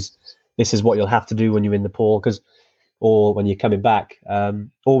 look, this is what you'll have to do when you're in Nepal, or when you're coming back.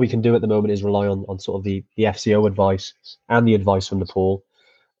 All we can do at the moment is rely on sort of the FCO advice and the advice from Nepal.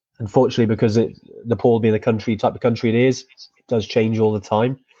 Unfortunately, because Nepal being the type of country it is, it does change all the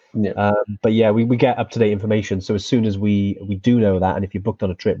time. Yeah. But yeah, we get up to date information. So as soon as we do know that, and if you're booked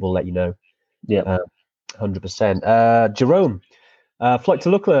on a trip, we'll let you know. Yeah. 100%. Jerome, flight to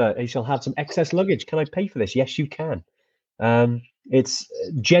Lukla, you shall have some excess luggage. Can I pay for this? Yes, you can. It's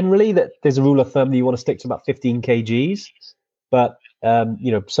generally that there's a rule of thumb that you want to stick to about 15 kgs, but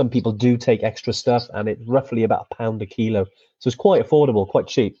some people do take extra stuff, and it's roughly about £1 a kilo. So it's quite affordable, quite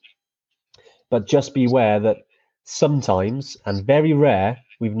cheap. But just beware that sometimes, and very rare,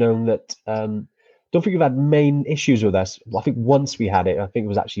 we've known that. Don't think we've had main issues with us. I think once we had it. I think it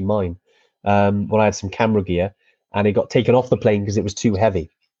was actually mine when I had some camera gear, and it got taken off the plane because it was too heavy,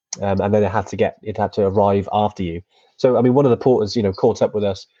 and then it had to arrive after you. So I mean, one of the porters, caught up with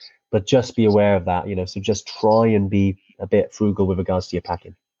us, but just be aware of that. So just try and be a bit frugal with regards to your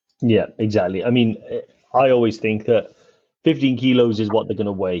packing. Yeah, exactly. I mean, I always think that 15 kilos is what they're going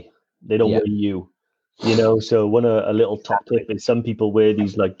to weigh. They don't weigh you. So one a little top tip is some people wear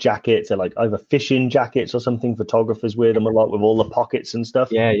these like jackets, they're like either fishing jackets or something. Photographers wear them a lot with all the pockets and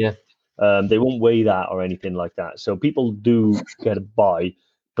stuff. Yeah. They won't weigh that or anything like that. So people do get a buy,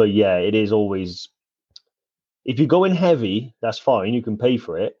 but yeah, it is always, if you go in heavy, that's fine, you can pay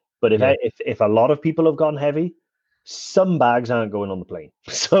for it. But if a lot of people have gone heavy, some bags aren't going on the plane.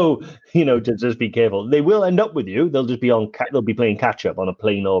 So, just be careful. They will end up with you. They'll just be they'll be playing catch up on a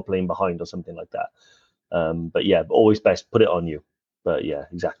plane or a plane behind or something like that. But yeah, always best put it on you. But yeah,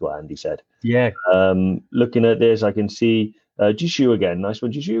 exactly what Andy said. Yeah. Looking at this, I can see Jishu again. Nice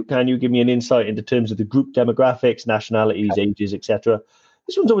one, Jishu. Can you give me an insight into terms of the group demographics, nationalities, ages, etc.?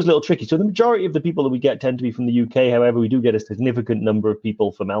 This one's always a little tricky. So the majority of the people that we get tend to be from the UK. However, we do get a significant number of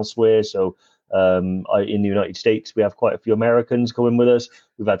people from elsewhere. So in the United States, we have quite a few Americans going with us.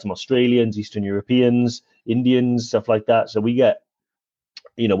 We've had some Australians, Eastern Europeans, Indians, stuff like that. So we get,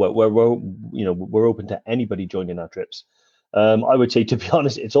 we're open to anybody joining our trips. I would say, to be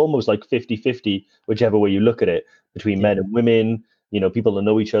honest, it's almost like 50-50, whichever way you look at it, between men and women, people that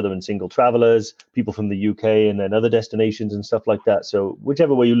know each other and single travelers, people from the UK and then other destinations and stuff like that. So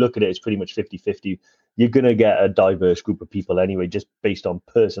whichever way you look at it, it's pretty much 50-50. You're going to get a diverse group of people anyway, just based on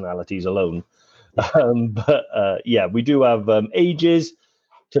personalities alone. We do have ages.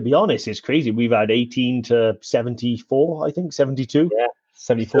 To be honest, it's crazy. We've had 18 to 74, I think, 72. Yeah,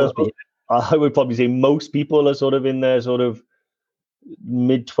 74. So, I would probably say most people are sort of in their sort of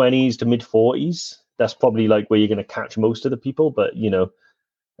mid-20s to mid-40s. That's probably like where you're going to catch most of the people. But,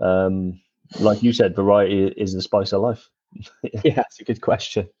 like you said, variety is the spice of life. Yeah, that's a good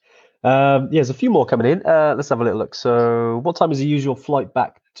question. There's a few more coming in. Let's have a little look. So what time is the usual flight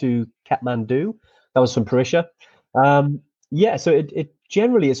back to Kathmandu? That was from Parisha. So it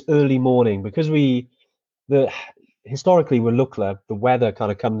generally is early morning because historically with Lukla, the weather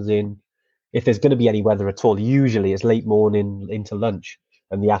kind of comes in. If there's going to be any weather at all, usually it's late morning into lunch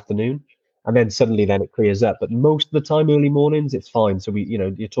and the afternoon, and then suddenly it clears up. But most of the time, early mornings, it's fine. So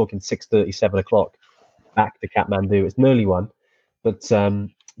you're talking 6:30, 7 o'clock back to Kathmandu. It's an early one, but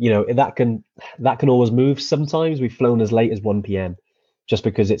that can always move. Sometimes we've flown as late as 1 p.m. just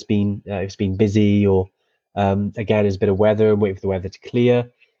because it's been busy, or again, there's a bit of weather and waiting for the weather to clear.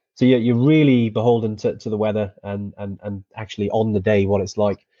 So you're really beholden to the weather and actually on the day what it's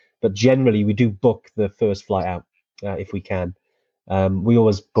like. But generally, we do book the first flight out if we can. We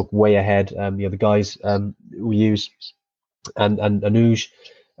always book way ahead. The guys we use and Anuj,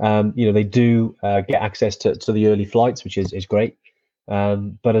 they do get access to the early flights, which is great.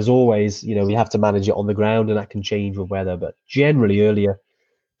 But as always, we have to manage it on the ground, and that can change with weather. But generally earlier,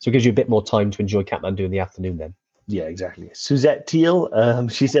 so it gives you a bit more time to enjoy Kathmandu in the afternoon then. Yeah, exactly. Suzette Teal,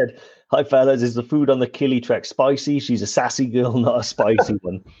 she said, "Hi fellas, is the food on the Kili trek spicy?" She's a sassy girl, not a spicy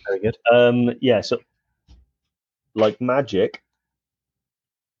one. Very good. So like magic.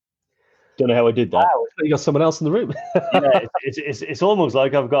 Don't know how I did that. Wow, you got someone else in the room. Yeah, it's almost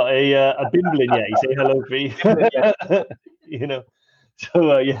like I've got a bimblin. Yeah, you say hello, Fee.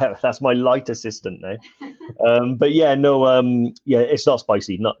 So that's my light assistant now. It's not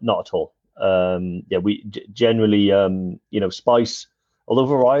spicy, not at all. We generally, spice, although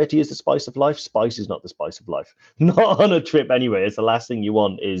variety is the spice of life, spice is not the spice of life. Not on a trip anyway. It's the last thing you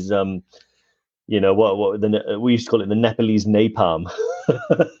want is, we used to call it the Nepalese napalm.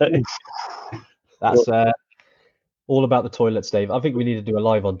 That's all about the toilets, Dave. I think we need to do a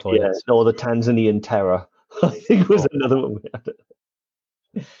live on toilets. Yeah, or the Tanzanian terror, I think was another one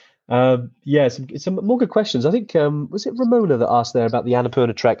we Yeah, some more good questions. I think was it Ramona that asked there about the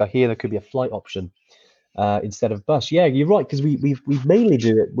Annapurna Trek? I hear there could be a flight option instead of bus. Yeah, you're right, because we mainly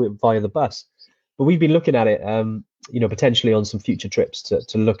do it via the bus, but we've been looking at it, potentially on some future trips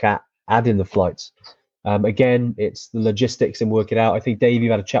to look at adding the flights. Again, it's the logistics and work it out. I think Dave, you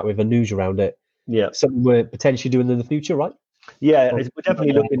had a chat with Anuj around it. Yeah, Something we're potentially doing in the future, right? yeah, we're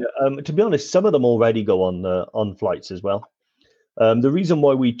definitely looking at. To be honest, some of them already go on flights as well. The reason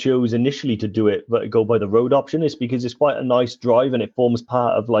why we chose initially to do it, but go by the road option, is because it's quite a nice drive and it forms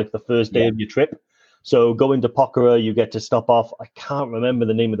part of like the first day of your trip. So going to Pokhara, you get to stop off. I can't remember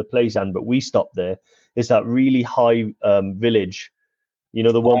the name of the place, Anne, but we stopped there. It's that really high village,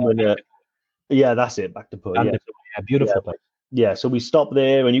 the one when, yeah, that's it, Bhaktapur. Yeah, beautiful place. Yeah, so we stop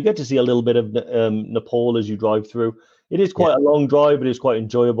there, and you get to see a little bit of Nepal as you drive through. It is quite a long drive, but it's quite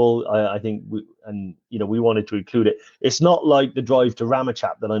enjoyable. I think, we wanted to include it. It's not like the drive to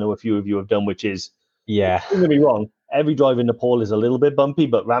Ramachap that I know a few of you have done, which is, don't get me wrong, every drive in Nepal is a little bit bumpy,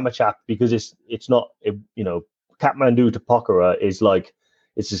 but Ramachap, because it's not, Kathmandu to Pokhara is like,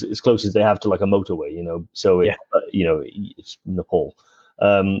 it's as close as they have to like a motorway, so it's Nepal.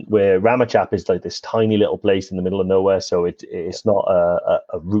 Where Ramachap is like this tiny little place in the middle of nowhere, so it's not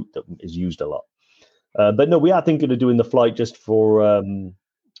a route that is used a lot. But no, we are thinking of doing the flight just for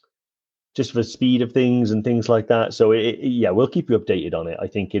speed of things and things like that. So we'll keep you updated on it. I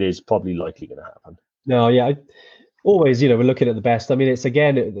think it is probably likely going to happen. No, yeah, always, we're looking at the best. I mean, it's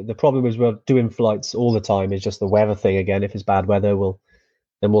again, the problem is we're doing flights all the time. It's just the weather thing again. If it's bad weather,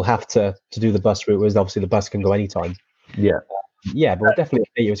 we'll have to do the bus route. Whereas obviously the bus can go anytime. Yeah. Yeah, but we'll definitely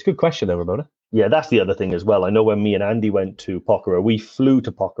update you. It's a good question, though, Ramona. Yeah, that's the other thing as well. I know when me and Andy went to Pokhara, we flew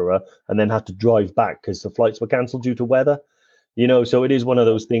to Pokhara and then had to drive back because the flights were cancelled due to weather. So it is one of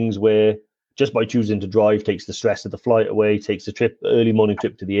those things where just by choosing to drive takes the stress of the flight away, takes the early morning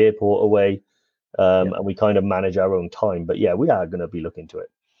trip to the airport away, and we kind of manage our own time. But yeah, we are going to be looking to it.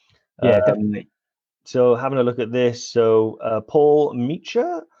 Yeah, definitely. So having a look at this. So Paul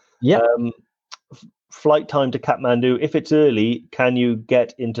Meacher. Yeah. Flight time to Kathmandu. If it's early, can you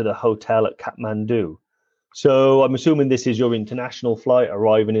get into the hotel at Kathmandu? So I'm assuming this is your international flight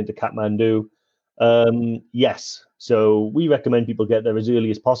arriving into Kathmandu. Yes. So we recommend people get there as early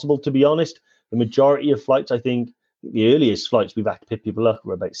as possible. To be honest, the majority of flights, I think the earliest flights we've had to pick people up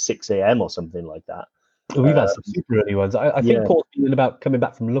were about 6 a.m. or something like that. We've had some super early ones. I think Paul's feeling about coming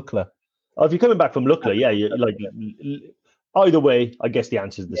back from Lukla. Oh, if you're coming back from Lukla, you're like... Either way, I guess the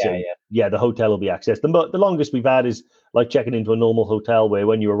answer is the same. Yeah, the hotel will be accessed. The longest we've had is like checking into a normal hotel where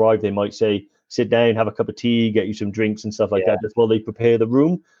when you arrive, they might say, sit down, have a cup of tea, get you some drinks and stuff like that just while they prepare the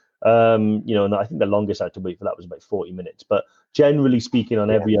room. And I think the longest I had to wait for that was about 40 minutes. But generally speaking, on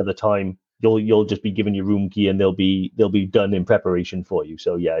every other time, you'll just be given your room key and they'll be done in preparation for you.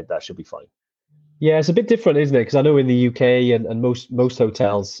 So yeah, that should be fine. Yeah, it's a bit different, isn't it? Because I know in the UK and most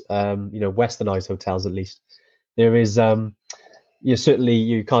hotels, westernized hotels at least, there is certainly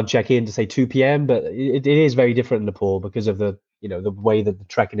you can't check in to say 2 p.m. but it is very different in Nepal because of the the way that the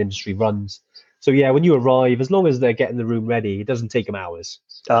trekking industry runs. So yeah, when you arrive, as long as they're getting the room ready, it doesn't take them hours.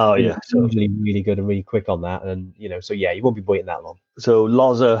 Oh yeah, it's usually really good and really quick on that, and so yeah, you won't be waiting that long. So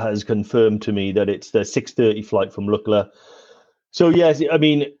Loza has confirmed to me that it's the 6:30 flight from Lukla. So yes, I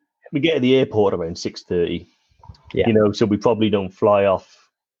mean we get to the airport around 6:30. Yeah, so we probably don't fly off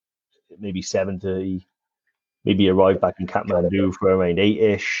maybe 7:30. Maybe arrive back in Kathmandu for around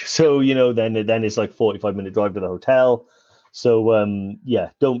 8-ish. So, then it's like 45-minute drive to the hotel. So,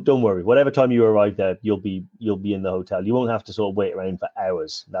 don't worry. Whatever time you arrive there, you'll be in the hotel. You won't have to sort of wait around for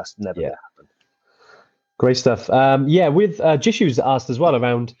hours. That's never going to happen. Great stuff. With Jishu's asked as well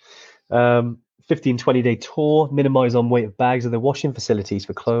around 15-20 day tour, minimize on weight of bags. Are there washing facilities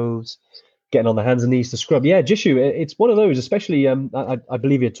for clothes? Getting on the hands and knees to scrub. Yeah, Jishu, it's one of those, especially, I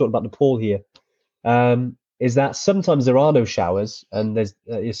believe you're talking about Nepal here. Is that sometimes there are no showers, and there's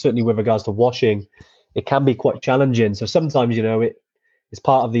certainly with regards to washing, it can be quite challenging. So sometimes, it's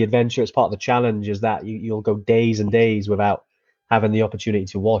part of the adventure, it's part of the challenge, is that you'll go days and days without having the opportunity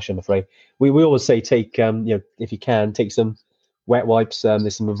to wash, I'm afraid. We always say take, if you can, take some wet wipes.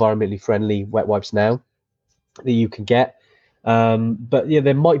 There's some environmentally friendly wet wipes now that you can get. But yeah,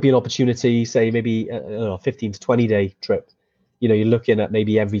 there might be an opportunity, say maybe a 15 to 20 day trip. You're looking at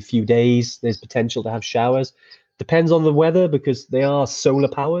maybe every few days, there's potential to have showers. Depends on the weather because they are solar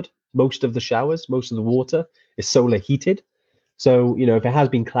powered. Most of the showers, most of the water is solar heated. So, if it has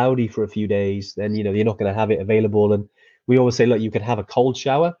been cloudy for a few days, then, you're not going to have it available. And we always say, look, you can have a cold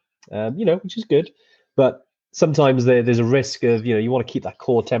shower, which is good. But sometimes there's a risk of, you want to keep that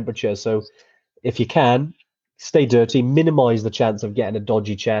core temperature. So if you can, stay dirty, minimize the chance of getting a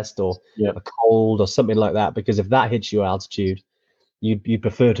dodgy chest or Yeah. a cold or something like that, because if that hits your altitude, you'd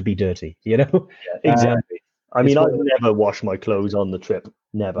prefer to be dirty, you know? Exactly. I mean, it's I've one of never washed my clothes on the trip.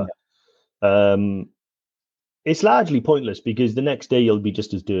 Never. It's largely pointless because the next day you'll be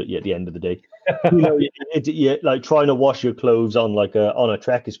just as dirty at the end of the day. You know, like trying to wash your clothes on a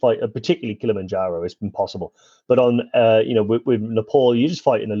trek is particularly Kilimanjaro, it's impossible. But on with Nepal, you're just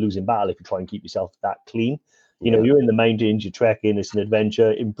fighting a losing battle if you try and keep yourself that clean. You know, you're in the mountains, you're trekking, it's an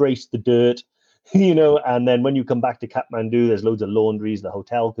adventure. Embrace the dirt, and then when you come back to Kathmandu, there's loads of laundries. The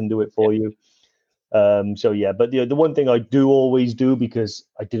hotel can do it for you. So yeah, but the one thing I do always do, because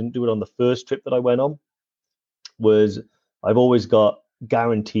I didn't do it on the first trip that I went on, was I've always got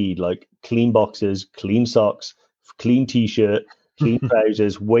guaranteed like clean boxers, clean socks, clean t-shirt, clean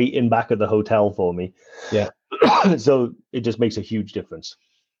trousers waiting back at the hotel for me. Yeah. So it just makes a huge difference.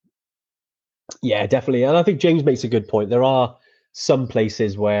 Yeah, definitely. And I think James makes a good point. There are some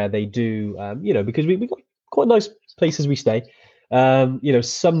places where they do, because we've got quite nice places we stay.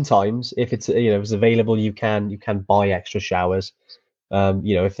 Sometimes if it's if it's available, you can buy extra showers.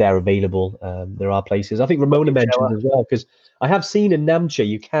 If they're available, there are places. I think Ramona mentioned as well, because I have seen in Namche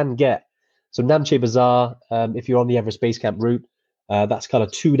you can get Namche Bazaar. If you're on the Everest Base Camp route, that's kind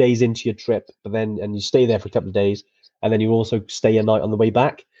of 2 days into your trip, and you stay there for a couple of days, and then you also stay a night on the way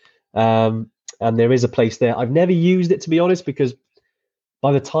back. And there is a place there. I've never used it, to be honest, because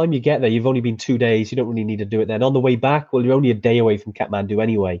by the time you get there, you've only been 2 days. You don't really need to do it then. On the way back, well, you're only a day away from Kathmandu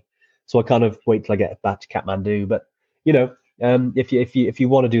anyway. So I kind of wait till I get back to Kathmandu. But, if you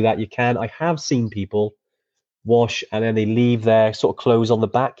want to do that, you can. I have seen people wash and then they leave their sort of clothes on the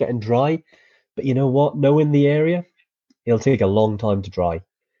back getting dry. But you know what? Knowing the area, it'll take a long time to dry.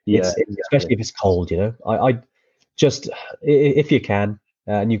 Yeah, especially if it's cold. I just, if you can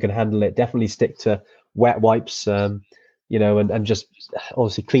and you can handle it, definitely stick to wet wipes. And just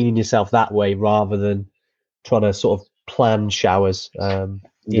obviously cleaning yourself that way rather than trying to sort of plan showers in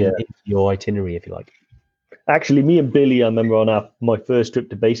your itinerary, if you like. Actually, me and Billy, I remember on my first trip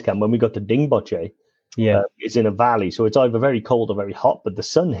to base camp when we got to Dingboche. Yeah, it's in a valley, so it's either very cold or very hot. But the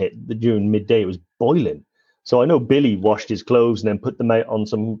sun hit during midday; it was boiling. So I know Billy washed his clothes and then put them out on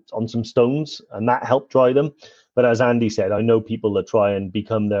some stones, and that helped dry them. But as Andy said, I know people that try and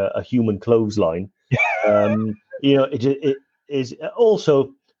become a human clothesline. It is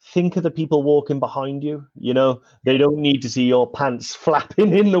also. Think of the people walking behind you. They don't need to see your pants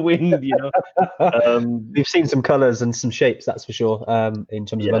flapping in the wind. We've seen some colours and some shapes, that's for sure. In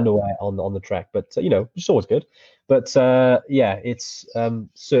terms of underwear on the trek, but it's always good. But it's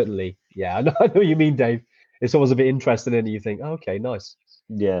certainly I know what you mean, Dave. It's always a bit interesting, and you think, okay, nice.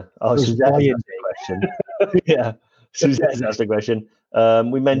 Yeah. Oh, Suzette asked the question. Yeah, Suzette asked the question.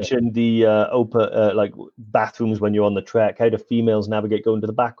 We mentioned the like bathrooms when you're on the trek. How do females navigate going to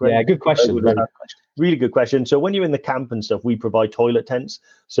the back? Yeah, good question. Really good question. So when you're in the camp and stuff, we provide toilet tents.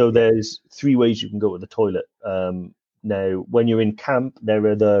 So there's 3 ways you can go to the toilet. Now, when you're in camp, there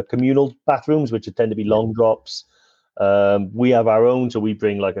are the communal bathrooms, which tend to be long drops. We have our own, so we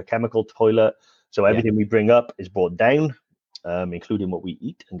bring like a chemical toilet. So everything we bring up is brought down, including what we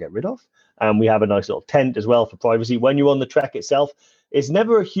eat and get rid of. And we have a nice little tent as well for privacy. When you're on the trek itself, it's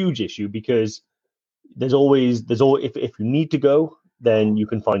never a huge issue because there's always if you need to go, then you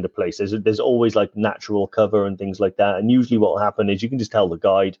can find a place. There's always like natural cover and things like that. And usually what will happen is you can just tell the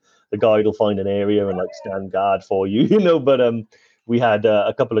guide will find an area and like stand guard for you, But we had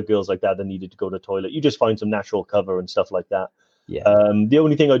a couple of girls like that needed to go to the toilet. You just find some natural cover and stuff like that. Yeah. The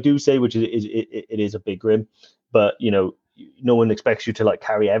only thing I do say, which it is a big rim, but no one expects you to like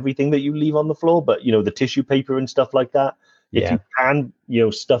carry everything that you leave on the floor, but the tissue paper and stuff like that. If you can,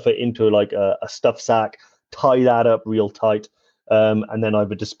 stuff it into like a stuff sack, tie that up real tight, and then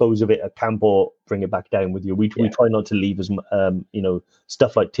either dispose of it at camp or bring it back down with you. We try not to leave as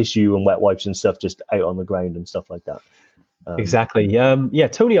stuff like tissue and wet wipes and stuff just out on the ground and stuff like that. Exactly.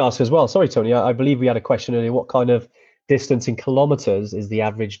 Tony asked as well. Sorry, Tony. I believe we had a question earlier. What kind of distance in kilometers is the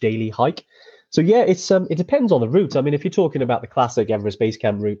average daily hike? So it depends on the route. I mean, if you're talking about the classic Everest Base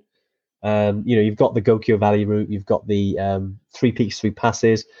Camp route, you've got the Gokyo Valley route, you've got the 3 peaks, 3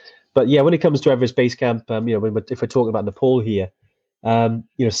 passes. But when it comes to Everest Base Camp, if we're talking about Nepal here,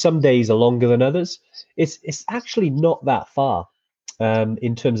 some days are longer than others. It's actually not that far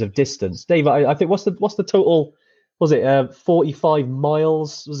in terms of distance. Dave, I think what's the total? Was it 45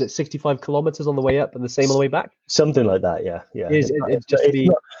 miles? Was it 65 kilometers on the way up and the same on the way back? Something like that, yeah.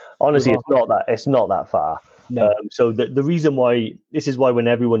 Honestly, it's not that far. No. So the reason why, this is why when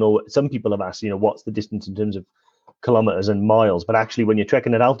some people have asked, what's the distance in terms of kilometers and miles, but actually when you're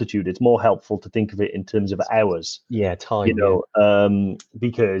trekking at altitude, it's more helpful to think of it in terms of hours. Yeah, time.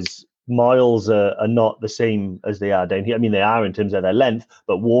 Because miles are not the same as they are down here. I mean, they are in terms of their length,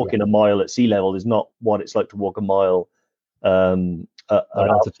 but walking a mile at sea level is not what it's like to walk a mile at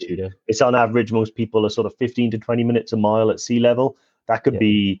altitude. It's on average, most people are sort of 15 to 20 minutes a mile at sea level. That could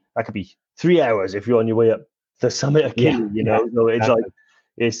be 3 hours if you're on your way up the summit of Kili, So it's like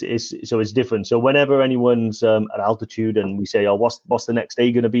it's different. So whenever anyone's at altitude and we say, oh, what's the next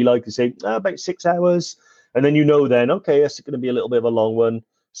day going to be like? They say about 6 hours, and then then okay, it's going to be a little bit of a long one.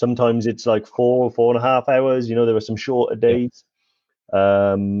 Sometimes it's like 4.5 hours. There are some shorter days,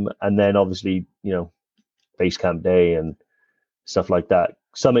 and then obviously base camp day and stuff like that.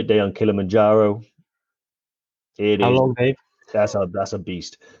 Summit day on Kilimanjaro. How long, Dave? That's a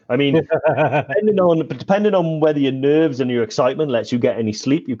beast. I mean, depending on whether your nerves and your excitement lets you get any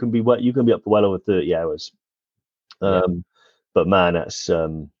sleep, you can be up for well over 30 hours. But man, that's I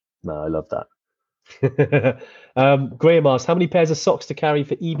love that. Graham asks, how many pairs of socks to carry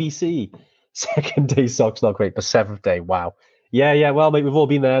for EBC? Second day socks, not great, but 7th day, wow. Yeah. Well, mate, we've all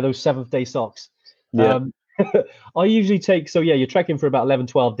been there. Those 7th day socks. Yeah. I usually take you're trekking for about 11,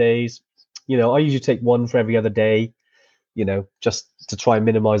 12 days. I usually take one for every other day. Just to try and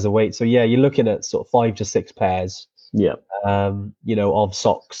minimize the weight. So you're looking at sort of 5 to 6 pairs. Yeah. Of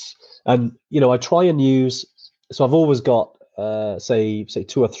socks, and I try and use. So I've always got say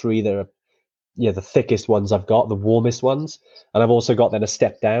 2 or 3 that are the thickest ones I've got, the warmest ones, and I've also got then a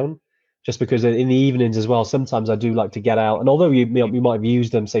step down, just because in the evenings as well. Sometimes I do like to get out, and although you might have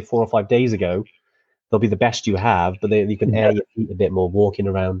used them say 4 or 5 days ago, they'll be the best you have, but you can air your feet a bit more walking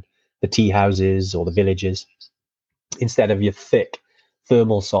around the tea houses or the villages, instead of your thick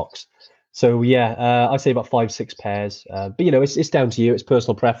thermal socks. So I'd say about 5, 6 pairs. But it's down to you. It's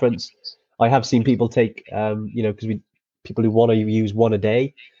personal preference. I have seen people take, because people who want to use one a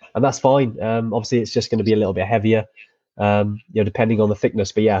day, and that's fine. Obviously, it's just going to be a little bit heavier, depending on the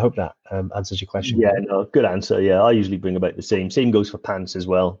thickness. But I hope that answers your question. Yeah, no, good answer. Yeah, I usually bring about the same. Same goes for pants as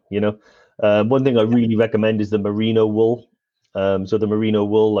well. One thing I really recommend is the merino wool. So the merino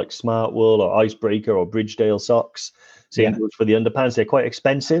wool, like Smart Wool or Icebreaker or Bridgedale socks. Same goes for the underpants. They're quite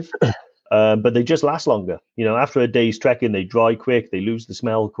expensive, but they just last longer. After a day's trekking, they dry quick. They lose the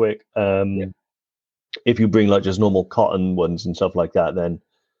smell quick. If you bring like just normal cotton ones and stuff like that, then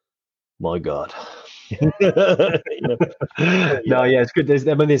my God. No, it's good.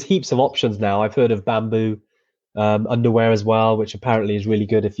 There's heaps of options now. I've heard of bamboo underwear as well, which apparently is really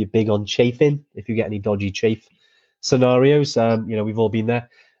good if you're big on chafing. If you get any dodgy chafe scenarios, we've all been there.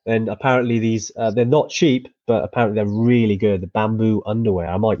 And apparently these they're not cheap, but apparently they're really good. The bamboo underwear.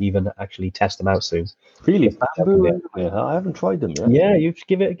 I might even actually test them out soon. Really, bamboo underwear? I haven't tried them yet. Yeah, you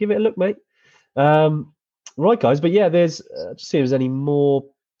give it a look, mate. Right, guys. But there's just see if there's any more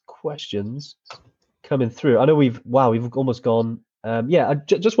questions coming through. I know we've almost gone.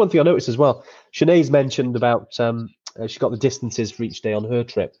 Just one thing I noticed as well. Sinead's mentioned about she got the distances for each day on her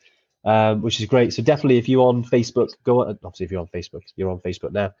trip. Which is great. So definitely, if you're on Facebook, obviously if you're on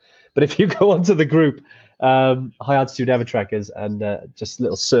Facebook now. But if you go onto the group, High Altitude Evertrekkers, and just a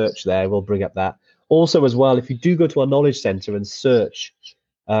little search there, we'll bring up that. Also, as well, if you do go to our knowledge center and search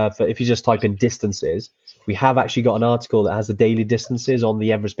if you just type in distances, we have actually got an article that has the daily distances on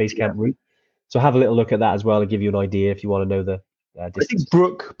the Everest Base Camp route. So have a little look at that as well and give you an idea if you want to know the distance. I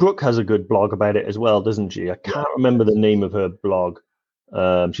think Brooke has a good blog about it as well, doesn't she? I can't remember the name of her blog.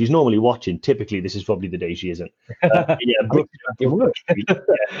 She's normally watching. Typically, this is probably the day she isn't. Brooke.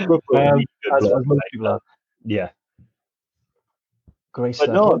 Yeah. Great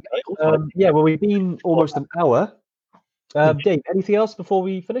stuff. Well, we've been almost an hour. Dave, anything else before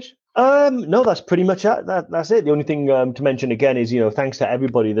we finish? No, that's pretty much it. That's it. The only thing to mention again is, thanks to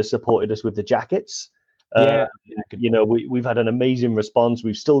everybody that supported us with the jackets. We've had an amazing response.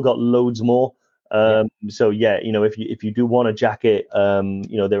 We've still got loads more. So if you do want a jacket, they're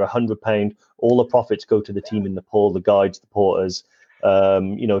 £100. All the profits go to the team in Nepal, the guides, the porters,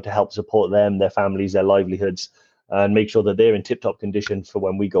 to help support them, their families, their livelihoods, and make sure that they're in tip-top condition for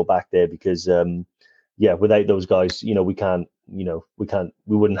when we go back there. Because without those guys, we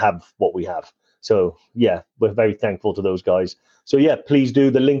wouldn't have what we have. So we're very thankful to those guys. So please do.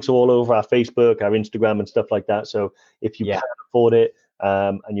 The links are all over our Facebook, our Instagram, and stuff like that. So if you can afford it,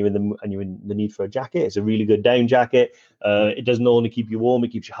 and you're in the need for a jacket, it's a really good down jacket. It doesn't only keep you warm, it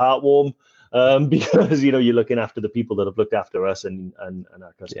keeps your heart warm, because you're looking after the people that have looked after us and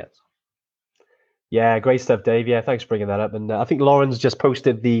our customers. Yeah, great stuff, Dave. Yeah, thanks for bringing that up. And I think Lauren's just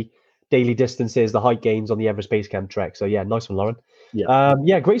posted the daily distances, the height gains on the Everest Base Camp trek. So nice one, Lauren.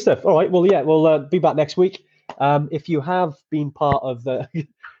 Great stuff. All right, well, we'll be back next week. If you have been part of the,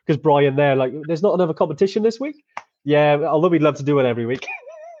 because Brian there, like, there's not another competition this week. Yeah, although we'd love to do it every week.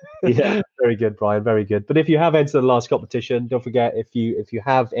 Yeah. Very good, Brian. Very good. But if you have entered the last competition, don't forget, if you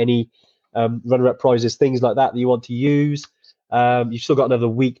have any runner-up prizes, things like that you want to use, you've still got another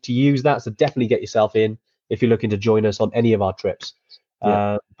week to use that. So definitely get yourself in if you're looking to join us on any of our trips.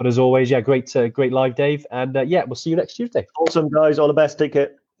 Yeah. But as always, yeah, great live, Dave. And we'll see you next Tuesday. Awesome, guys. All the best. Take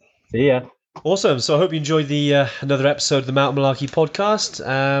care. See ya. Awesome. So I hope you enjoyed the another episode of the Mountain Malarkey podcast.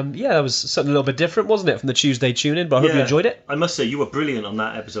 That was something a little bit different, wasn't it, from the Tuesday tune-in? But I hope you enjoyed it. I must say, you were brilliant on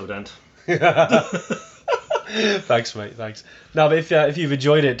that episode, Ant. Thanks, mate. Thanks. Now, if you've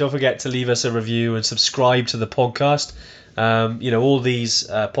enjoyed it, don't forget to leave us a review and subscribe to the podcast. All these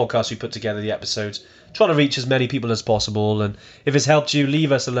podcasts we put together, the episodes, trying to reach as many people as possible. And if it's helped you,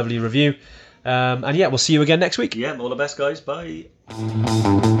 leave us a lovely review. We'll see you again next week. Yeah, all the best, guys. Bye.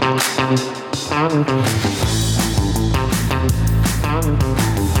 Thank you.